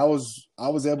I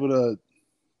was able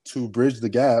to bridge the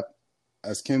gap,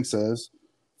 as Ken says,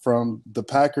 from the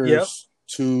Packers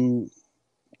to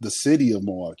the city of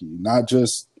Milwaukee. Not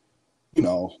just I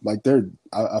feel like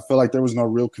there was no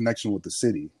real connection with the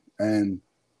city, and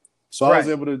so I was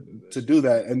able to do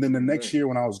that. And then the next year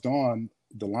when I was gone,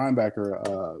 the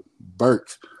linebacker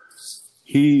Burke.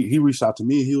 He reached out to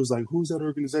me. He was like, "Who's that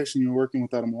organization you're working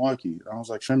with out of Milwaukee?" And I was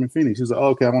like, "Sherman Phoenix." He was like,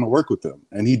 "Oh, okay, I want to work with them."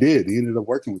 And he did. He ended up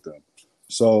working with them.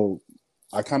 So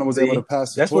I kind of was able to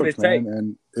pass the torch, man.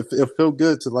 And it felt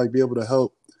good to be able to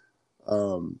help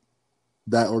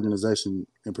that organization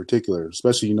in particular,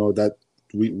 especially that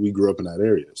we grew up in that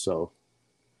area. So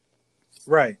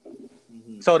right.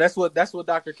 Mm-hmm. So that's what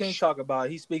Dr. King talk about.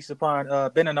 He speaks upon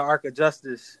bending the arc of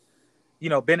justice.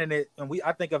 Bending it, and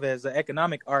I think of it as an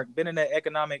economic arc, bending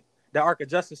the arc of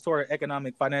justice toward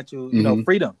economic, financial,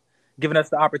 freedom, giving us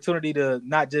the opportunity to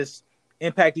not just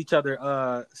impact each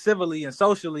other civilly and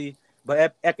socially,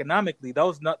 but economically.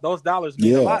 Those dollars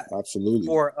mean a lot, absolutely,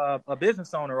 for a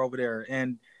business owner over there,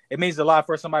 and it means a lot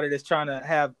for somebody that's trying to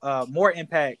have more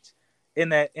impact in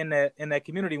that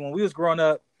community. When we was growing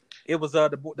up, it was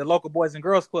the local Boys and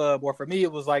Girls Club, or for me,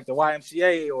 it was like the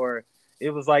YMCA, or it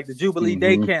was like the Jubilee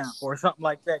Day Camp or something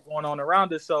like that going on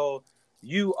around us. So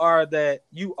you are that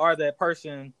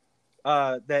person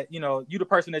that, you the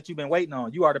person that you've been waiting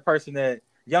on. You are the person that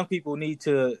young people need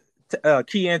to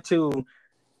key into,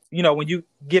 when you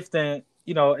gifting,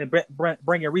 and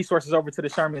bringing resources over to the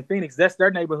Sherman Phoenix. That's their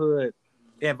neighborhood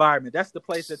environment. That's the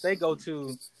place that they go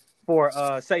to for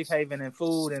safe haven and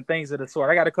food and things of the sort.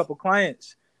 I got a couple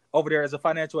clients over there as a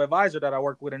financial advisor that I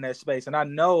work with in that space. And I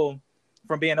know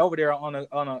from being over there on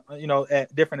a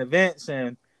at different events,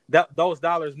 and those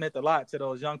dollars meant a lot to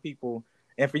those young people,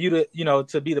 and for you to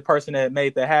to be the person that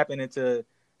made that happen, and to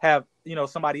have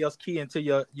somebody else key into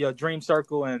your dream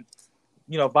circle and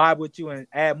vibe with you and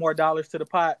add more dollars to the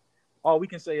pot, all we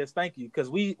can say is thank you, because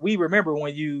we remember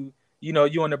when you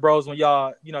and the bros, when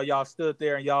y'all stood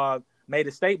there and y'all made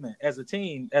a statement as a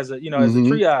team, as a as a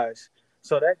triage.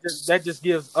 So that just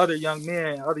gives other young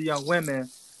men, other young women,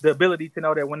 the ability to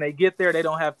know that when they get there, they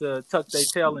don't have to tuck their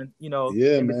tail and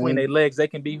in between their legs. They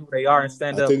can be who they are and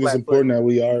stand up. I think it's important that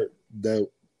we are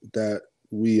that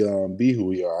we be who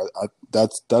we are.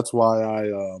 That's why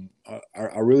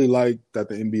I really like that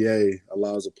the NBA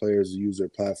allows the players to use their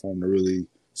platform to really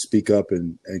speak up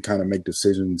and kind of make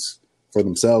decisions for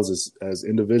themselves as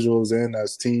individuals and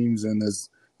as teams and as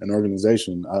an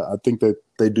organization. I think that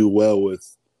they do well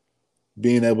with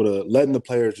being able to letting the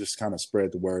players just kind of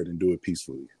spread the word and do it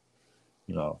peacefully,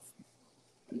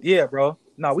 Yeah, bro.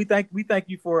 No, we thank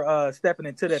you for stepping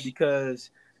into that,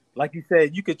 because like you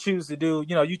said, you could choose to do,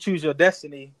 you choose your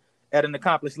destiny at an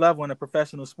accomplished level in a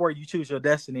professional sport. You choose your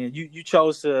destiny, and you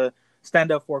chose to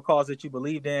stand up for a cause that you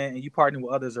believed in, and you partnered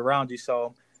with others around you.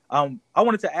 So I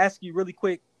wanted to ask you really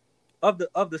quick, of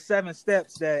the 7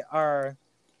 steps that are,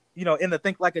 in the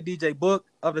Think Like a DJ book,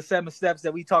 of the 7 steps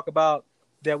that we talk about,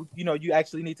 that you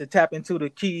actually need to tap into to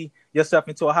key yourself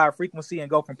into a higher frequency and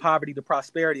go from poverty to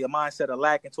prosperity, a mindset of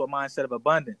lack into a mindset of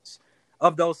abundance.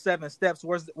 Of those 7 steps,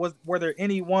 were there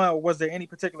any one, or was there any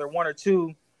particular one or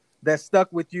two that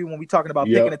stuck with you when we talking about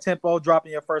picking a tempo,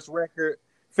 dropping your first record,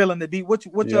 feeling the beat? Which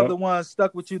of the ones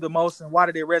stuck with you the most, and why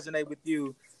did they resonate with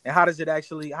you? And how is it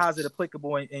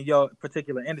applicable in your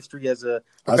particular industry as a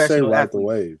professional I say ride athlete? the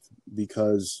wave,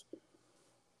 because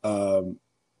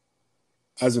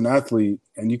as an athlete,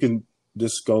 and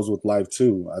this goes with life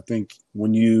too. I think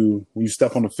when you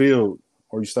step on the field,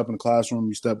 or you step in the classroom,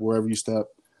 you step wherever you step,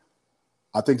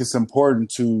 I think it's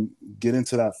important to get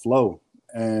into that flow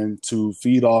and to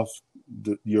feed off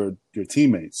your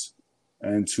teammates,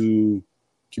 and to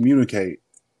communicate,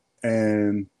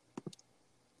 and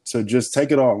to just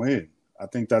take it all in. I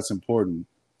think that's important.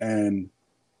 And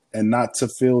not to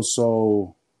feel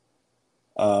so.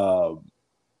 I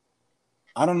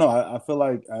don't know. I feel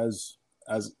like as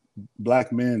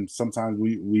Black men, sometimes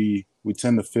we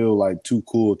tend to feel like too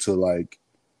cool to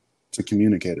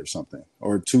communicate or something,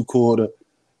 or too cool to,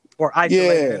 or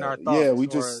isolated in our thoughts. Yeah, we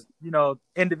just,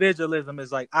 individualism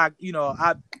is like I'm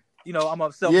a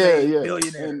self-made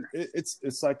billionaire. And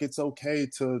it's like it's okay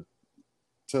to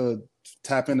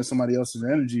tap into somebody else's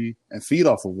energy and feed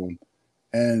off of them,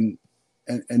 and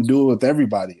do it with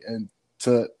everybody, and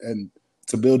to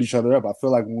build each other up. I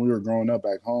feel like when we were growing up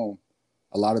back home,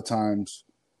 a lot of times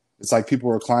it's like people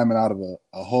were climbing out of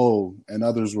a hole and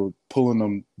others were pulling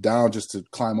them down just to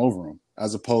climb over them,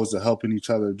 as opposed to helping each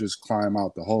other just climb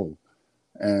out the hole.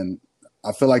 And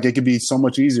I feel like it could be so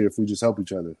much easier if we just help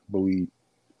each other, but a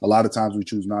lot of times we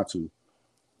choose not to.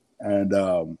 And I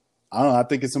don't know, I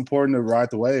think it's important to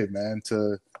ride the wave, man,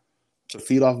 to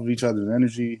feed off of each other's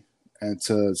energy and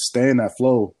to stay in that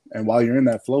flow. And while you're in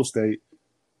that flow state,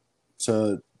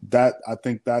 I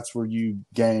think that's where you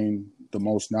gain the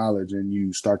most knowledge, and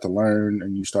you start to learn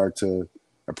and you start to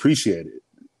appreciate it.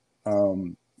 I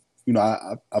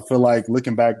feel like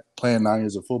looking back playing 9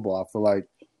 years of football, I feel like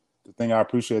the thing I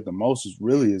appreciate the most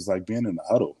is like being in the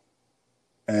huddle.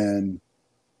 And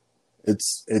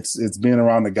it's being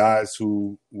around the guys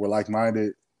who were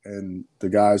like-minded and the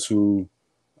guys who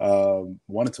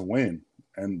wanted to win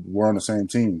and were on the same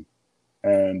team.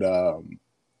 And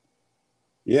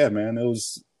yeah, man,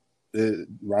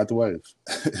 ride the wave.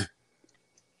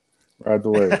 Ride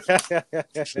the wave.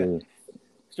 Sure.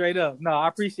 Straight up. No, I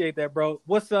appreciate that, bro.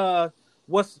 What's one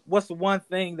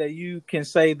thing that you can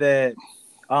say that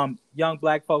young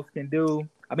Black folks can do?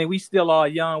 I mean, we still all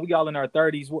young. We all in our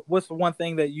 30s. What's the one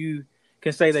thing that you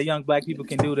can say that young Black people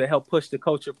can do to help push the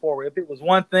culture forward? If it was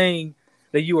one thing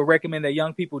that you would recommend that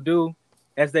young people do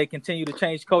as they continue to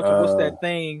change culture, what's that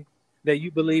thing that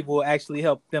you believe will actually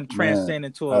help them transcend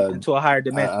into a higher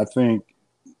dimension? I think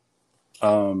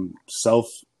I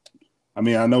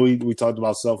know we talked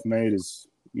about self-made is,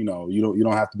 you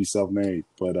don't have to be self-made,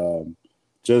 but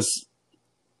just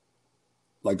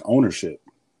like ownership.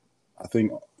 I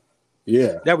think,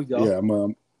 yeah. There we go. Yeah, I'm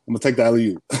gonna take the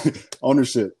alley-oop.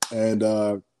 Ownership. And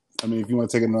if you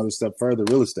want to take it another step further,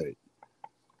 real estate.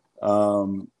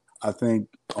 I think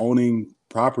owning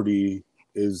property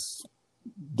is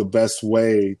the best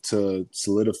way to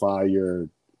solidify your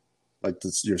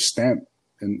stamp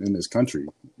in this country.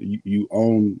 You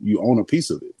own a piece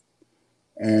of it.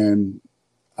 And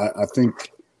I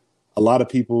think a lot of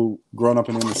people growing up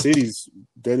in inner cities,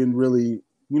 they didn't really,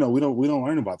 we don't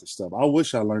learn about this stuff. I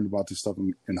wish I learned about this stuff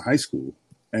in high school,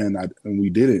 and we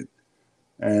didn't.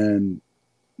 And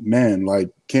man,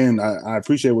 like Ken, I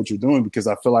appreciate what you're doing, because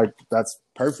I feel like that's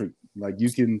perfect. Like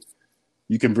you can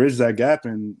bridge that gap,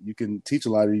 and you can teach a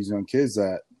lot of these young kids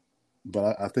that.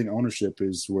 But I think ownership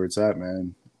is where it's at,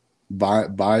 man. Buy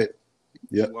it.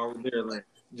 Yeah. While we're there, like,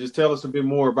 just tell us a bit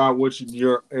more about what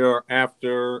your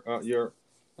after your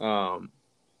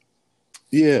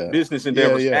business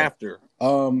endeavors after.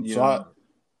 So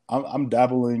I'm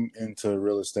dabbling into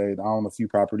real estate. I own a few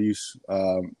properties,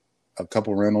 a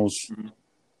couple rentals,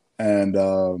 and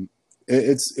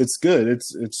it's good.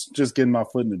 It's just getting my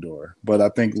foot in the door. But I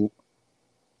think,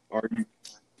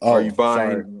 are you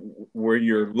buying where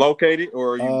you're located,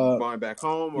 or are you buying back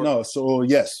home? Or? No. So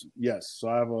yes.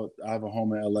 So I have a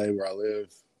home in LA where I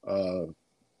live. I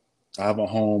have a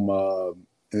home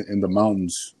in the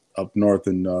mountains up north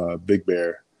in Big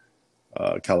Bear,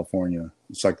 California.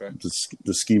 It's like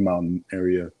the ski mountain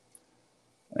area.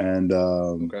 And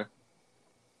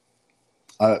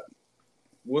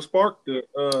what sparked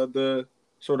the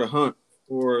sort of hunt,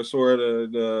 or sort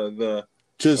of the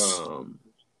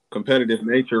competitive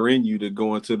nature in you to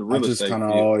go into the real estate? I just kind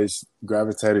of always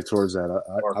gravitated towards that.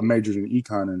 I majored in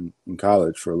econ in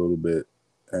college for a little bit,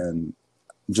 and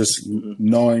just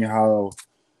knowing how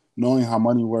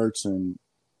money works and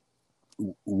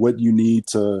what you need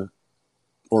to,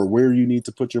 or where you need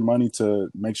to put your money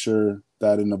to make sure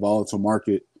that in the volatile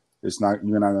market, you're not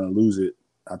going to lose it.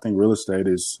 I think real estate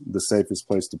is the safest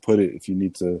place to put it if you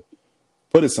need to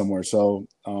put it somewhere. So,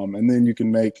 and then you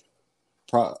can make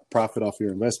profit off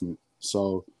your investment.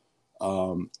 So,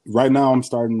 right now I'm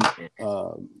starting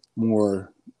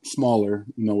more smaller,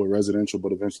 with residential,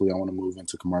 but eventually I want to move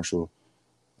into commercial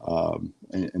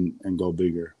and go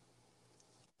bigger.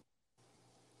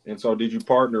 And so, did you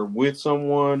partner with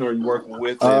someone, or are you working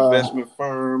with an investment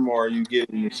firm, or are you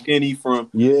getting skinny from?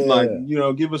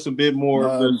 Yeah, give us a bit more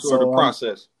of the sort of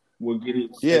process. We'll get it.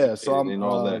 Yeah, so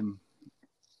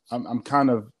I'm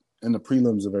kind of in the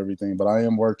prelims of everything, but I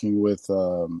am working with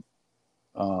a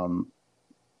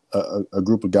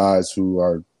group of guys who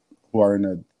are who are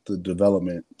in the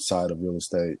development side of real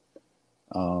estate,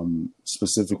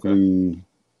 specifically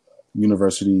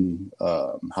university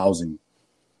housing.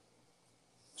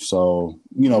 So,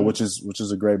 which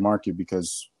is a great market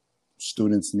because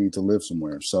students need to live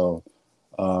somewhere. So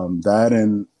that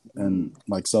and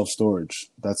like self-storage,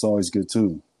 that's always good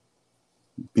too.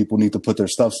 People need to put their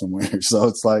stuff somewhere. So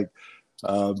it's like,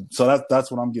 so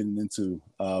that's what I'm getting into.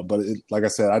 But like I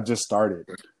said, I just started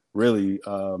really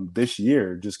this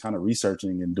year, just kind of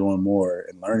researching and doing more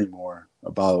and learning more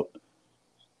about.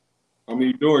 How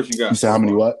many doors you got? You said how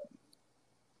many what?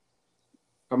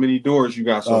 How many doors you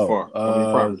got so far? How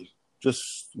many properties? Just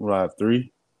what I have,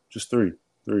 3. Just 3.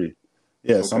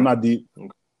 Yeah, okay. So I'm not deep. Okay.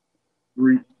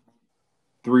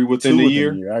 3 within the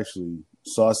year? Actually.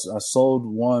 So I sold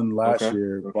one last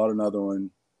year, bought another one,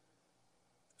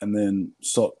 and then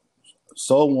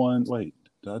sold one. Wait,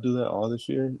 did I do that all this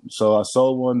year? So I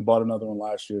sold one, bought another one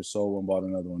last year, sold one, bought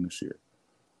another one this year.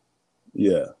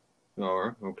 Yeah. All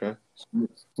right. Okay.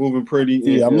 Moving pretty.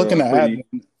 Yeah, I'm looking to add.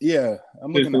 Yeah,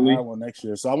 I'm looking to add one next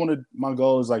year. So my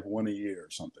goal is like one a year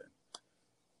or something.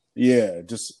 Yeah,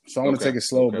 so I want to take it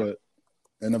slow, but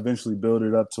and eventually build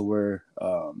it up to where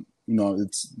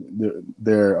it's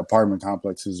their apartment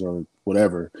complexes or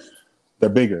whatever, they're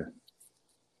bigger.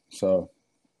 So.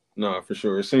 No, for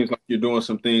sure. It seems like you're doing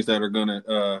some things that are going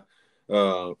to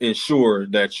ensure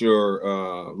that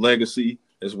your legacy,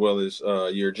 as well as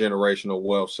your generational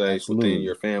wealth, stays within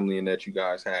your family, and that you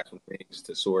guys have some things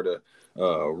to sort of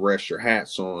rest your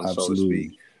hats on, so to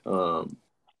speak.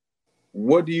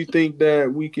 What do you think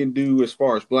that we can do as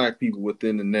far as Black people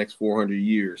within the next 400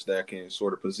 years that can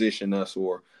sort of position us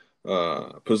like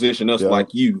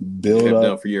you have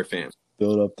done for your family?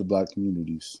 Build up the Black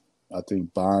communities. I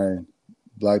think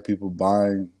Black people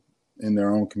buying in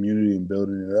their own community and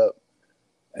building it up.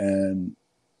 And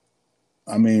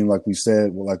I mean, like we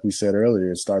said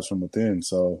earlier, it starts from within.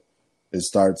 So it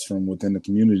starts from within the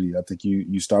community. I think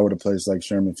you start with a place like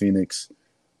Sherman Phoenix,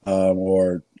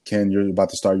 or Ken, you're about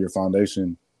to start your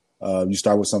foundation. You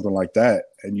start with something like that,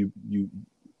 and you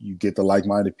get the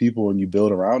like-minded people and you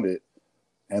build around it.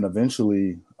 And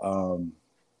eventually,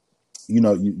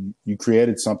 you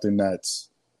created something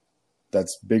that's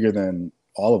bigger than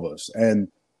all of us. And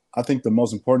I think the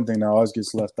most important thing that always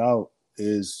gets left out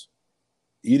is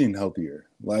eating healthier.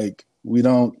 Like, we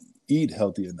don't eat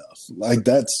healthy enough. Like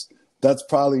that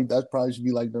probably should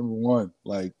be like number one.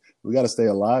 Like, we got to stay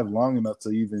alive long enough to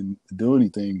even do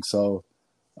anything. So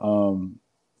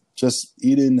just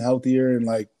eating healthier and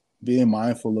like being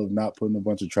mindful of not putting a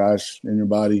bunch of trash in your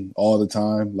body all the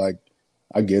time. Like,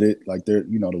 I get it. Like, the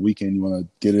weekend you want to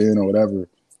get it in or whatever,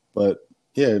 but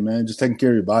yeah, man, just taking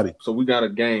care of your body. So we got a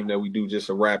game that we do, just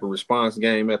a rapid response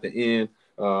game at the end,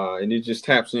 and it just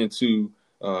taps into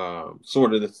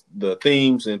sort of the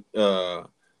themes and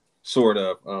sort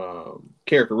of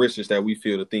characteristics that we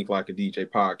feel to Think Like a DJ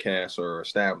podcast are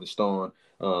established on.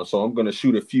 So I'm going to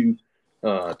shoot a few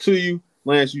to you.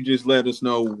 Lance, you just let us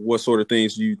know what sort of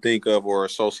things you think of or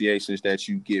associations that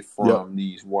you get from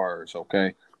these words,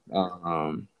 okay?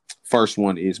 First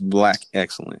one is Black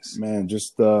excellence. Man,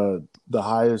 just the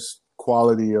highest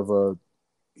quality of a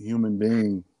human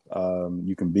being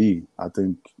you can be. I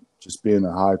think just being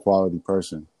a high quality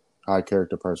person, high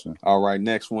character person. All right,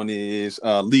 next one is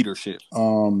leadership.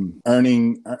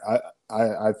 Earning,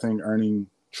 I think earning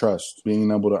trust,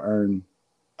 being able to earn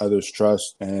others'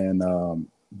 trust, and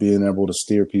being able to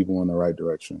steer people in the right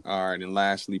direction. All right, and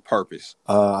lastly, purpose.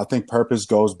 I think purpose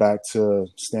goes back to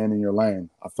staying in your lane.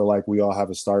 I feel like we all have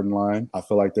a starting line. I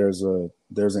feel like there's an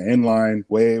end line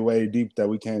way, way deep that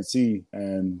we can't see.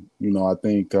 And, I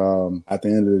think at the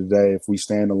end of the day, if we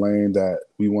stay in the lane that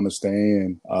we want to stay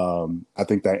in, I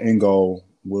think that end goal,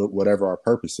 whatever our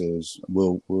purpose is,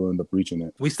 we'll end up reaching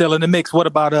it. We still in the mix. What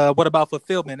about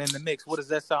fulfillment in the mix? What does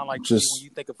that sound like to you when you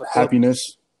think of fulfillment?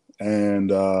 Happiness. And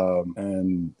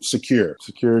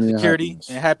security and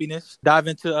happiness. Dive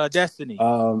into destiny.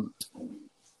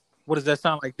 What does that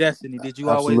sound like? Destiny? Did you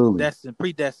always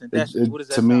predestined destiny? What does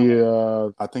that sound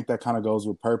like? I think that kind of goes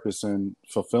with purpose and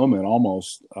fulfillment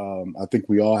almost. I think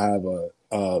we all have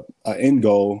a end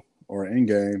goal or an end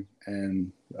game,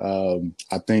 and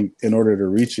I think in order to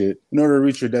reach your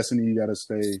destiny, you got to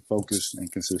stay focused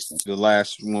and consistent. The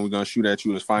last one we're going to shoot at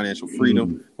you is financial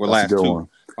freedom. Or last two. One.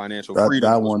 Financial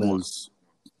freedom. That one is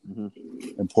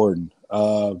important.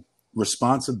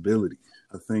 Responsibility.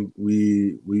 I think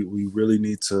we really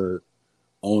need to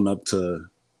own up to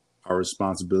our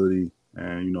responsibility.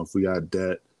 And, if we got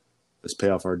debt, let's pay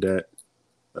off our debt.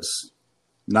 Let's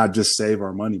not just save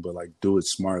our money, but like do it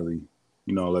smartly.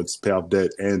 Let's pay off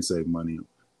debt and save money,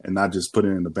 and not just put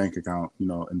it in the bank account,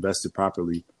 invest it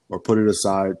properly. or put it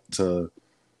aside to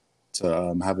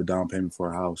have a down payment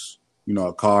for a house,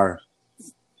 a car.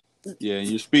 Yeah,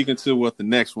 you're speaking to what the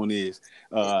next one is.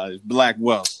 Black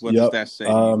wealth. What does that say?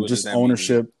 Just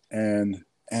ownership and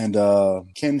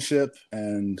kinship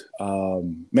and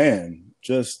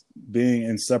just being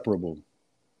inseparable.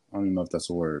 I don't even know if that's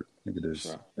a word. I think it is.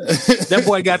 That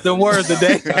boy got them words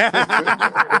today.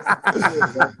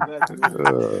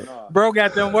 Bro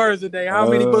got them words today. How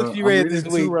many books you read this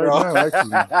week, bro? Right now,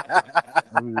 actually.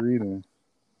 I'm reading.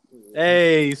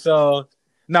 Hey, so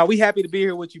no, we happy to be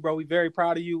here with you, bro. We very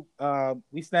proud of you.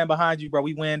 We stand behind you, bro.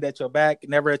 We win at your back,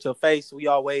 never at your face. We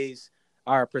always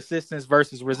are persistence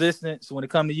versus resistance. So when it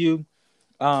comes to you,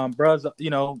 bros,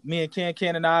 me and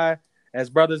Ken and I, as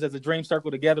brothers, as a dream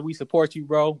circle together, we support you,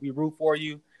 bro. We root for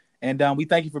you. And we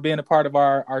thank you for being a part of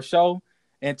our show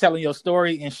and telling your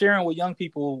story and sharing with young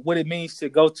people what it means to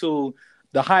go to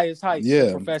the highest heights.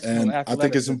 Yeah, professional and I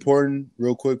think it's important,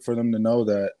 real quick, for them to know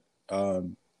that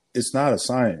it's not a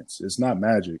science. It's not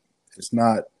magic. It's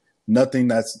not nothing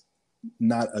that's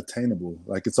not attainable.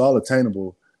 Like, it's all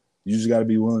attainable. You just got to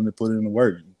be willing to put in the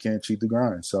work. You can't cheat the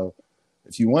grind. So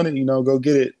if you want it, go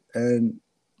get it and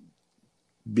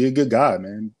be a good guy,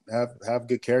 man. Have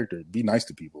good character. Be nice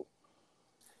to people.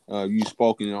 You've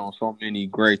spoken on so many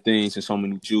great things and so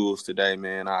many jewels today,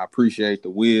 man. I appreciate the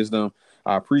wisdom.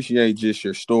 I appreciate just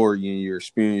your story and your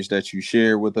experience that you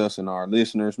share with us and our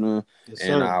listeners, man. Yes,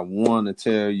 and I want to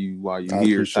tell you while you're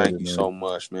here, thank you so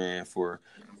much, man, for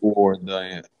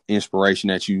the inspiration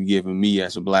that you've given me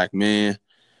as a black man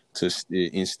to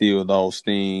instill those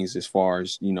things as far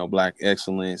as, black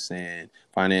excellence and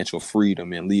financial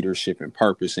freedom and leadership and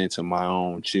purpose into my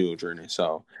own children. And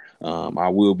so I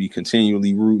will be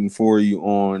continually rooting for you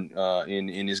on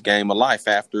in this game of life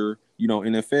after,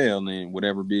 NFL and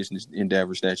whatever business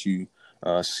endeavors that you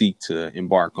seek to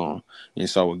embark on. And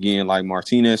so, again, like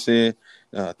Martinez said,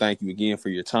 thank you again for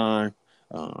your time.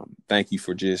 Thank you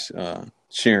for just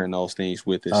sharing those things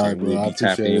with us. Right, and we'll be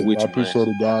tapped in with you. I appreciate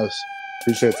it, guys.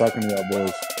 Appreciate talking to y'all,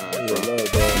 boys.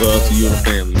 Love to you and the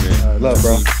family, man. Love,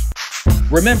 bro.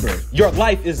 Remember, your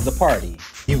life is the party.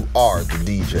 You are the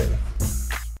DJ.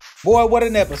 Boy, what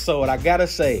an episode. I gotta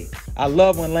say, I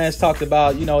love when Lance talked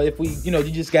about, if we,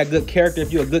 you just got good character,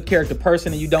 if you're a good character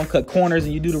person and you don't cut corners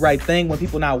and you do the right thing when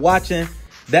people not watching,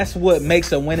 that's what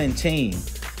makes a winning team.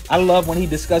 I love when he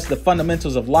discussed the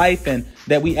fundamentals of life and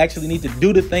that we actually need to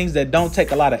do the things that don't take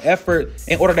a lot of effort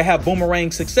in order to have boomerang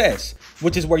success,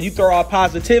 which is where you throw out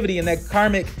positivity and that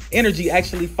karmic energy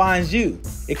actually finds you.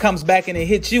 It comes back and it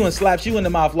hits you and slaps you in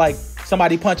the mouth like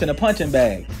somebody punching a punching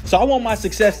bag. So I want my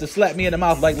success to slap me in the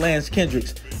mouth like Lance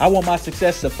Kendricks. I want my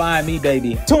success to find me,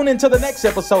 baby. Tune into the next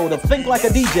episode of Think Like a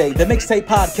DJ, the Mixtape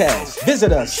Podcast.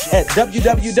 Visit us at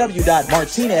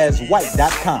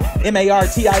www.martinezwhite.com.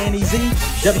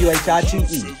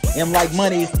 MartinezWhite. M like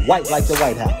money, white like the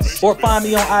White House. Or find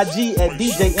me on IG at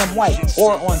DJ M White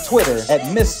or on Twitter at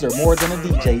Mr. More Than a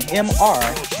DJ,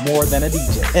 MR More Than a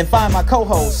DJ. And find my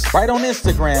co-host right on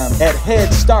Instagram at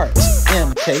Head Start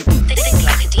MKE. Think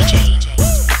Like a DJ.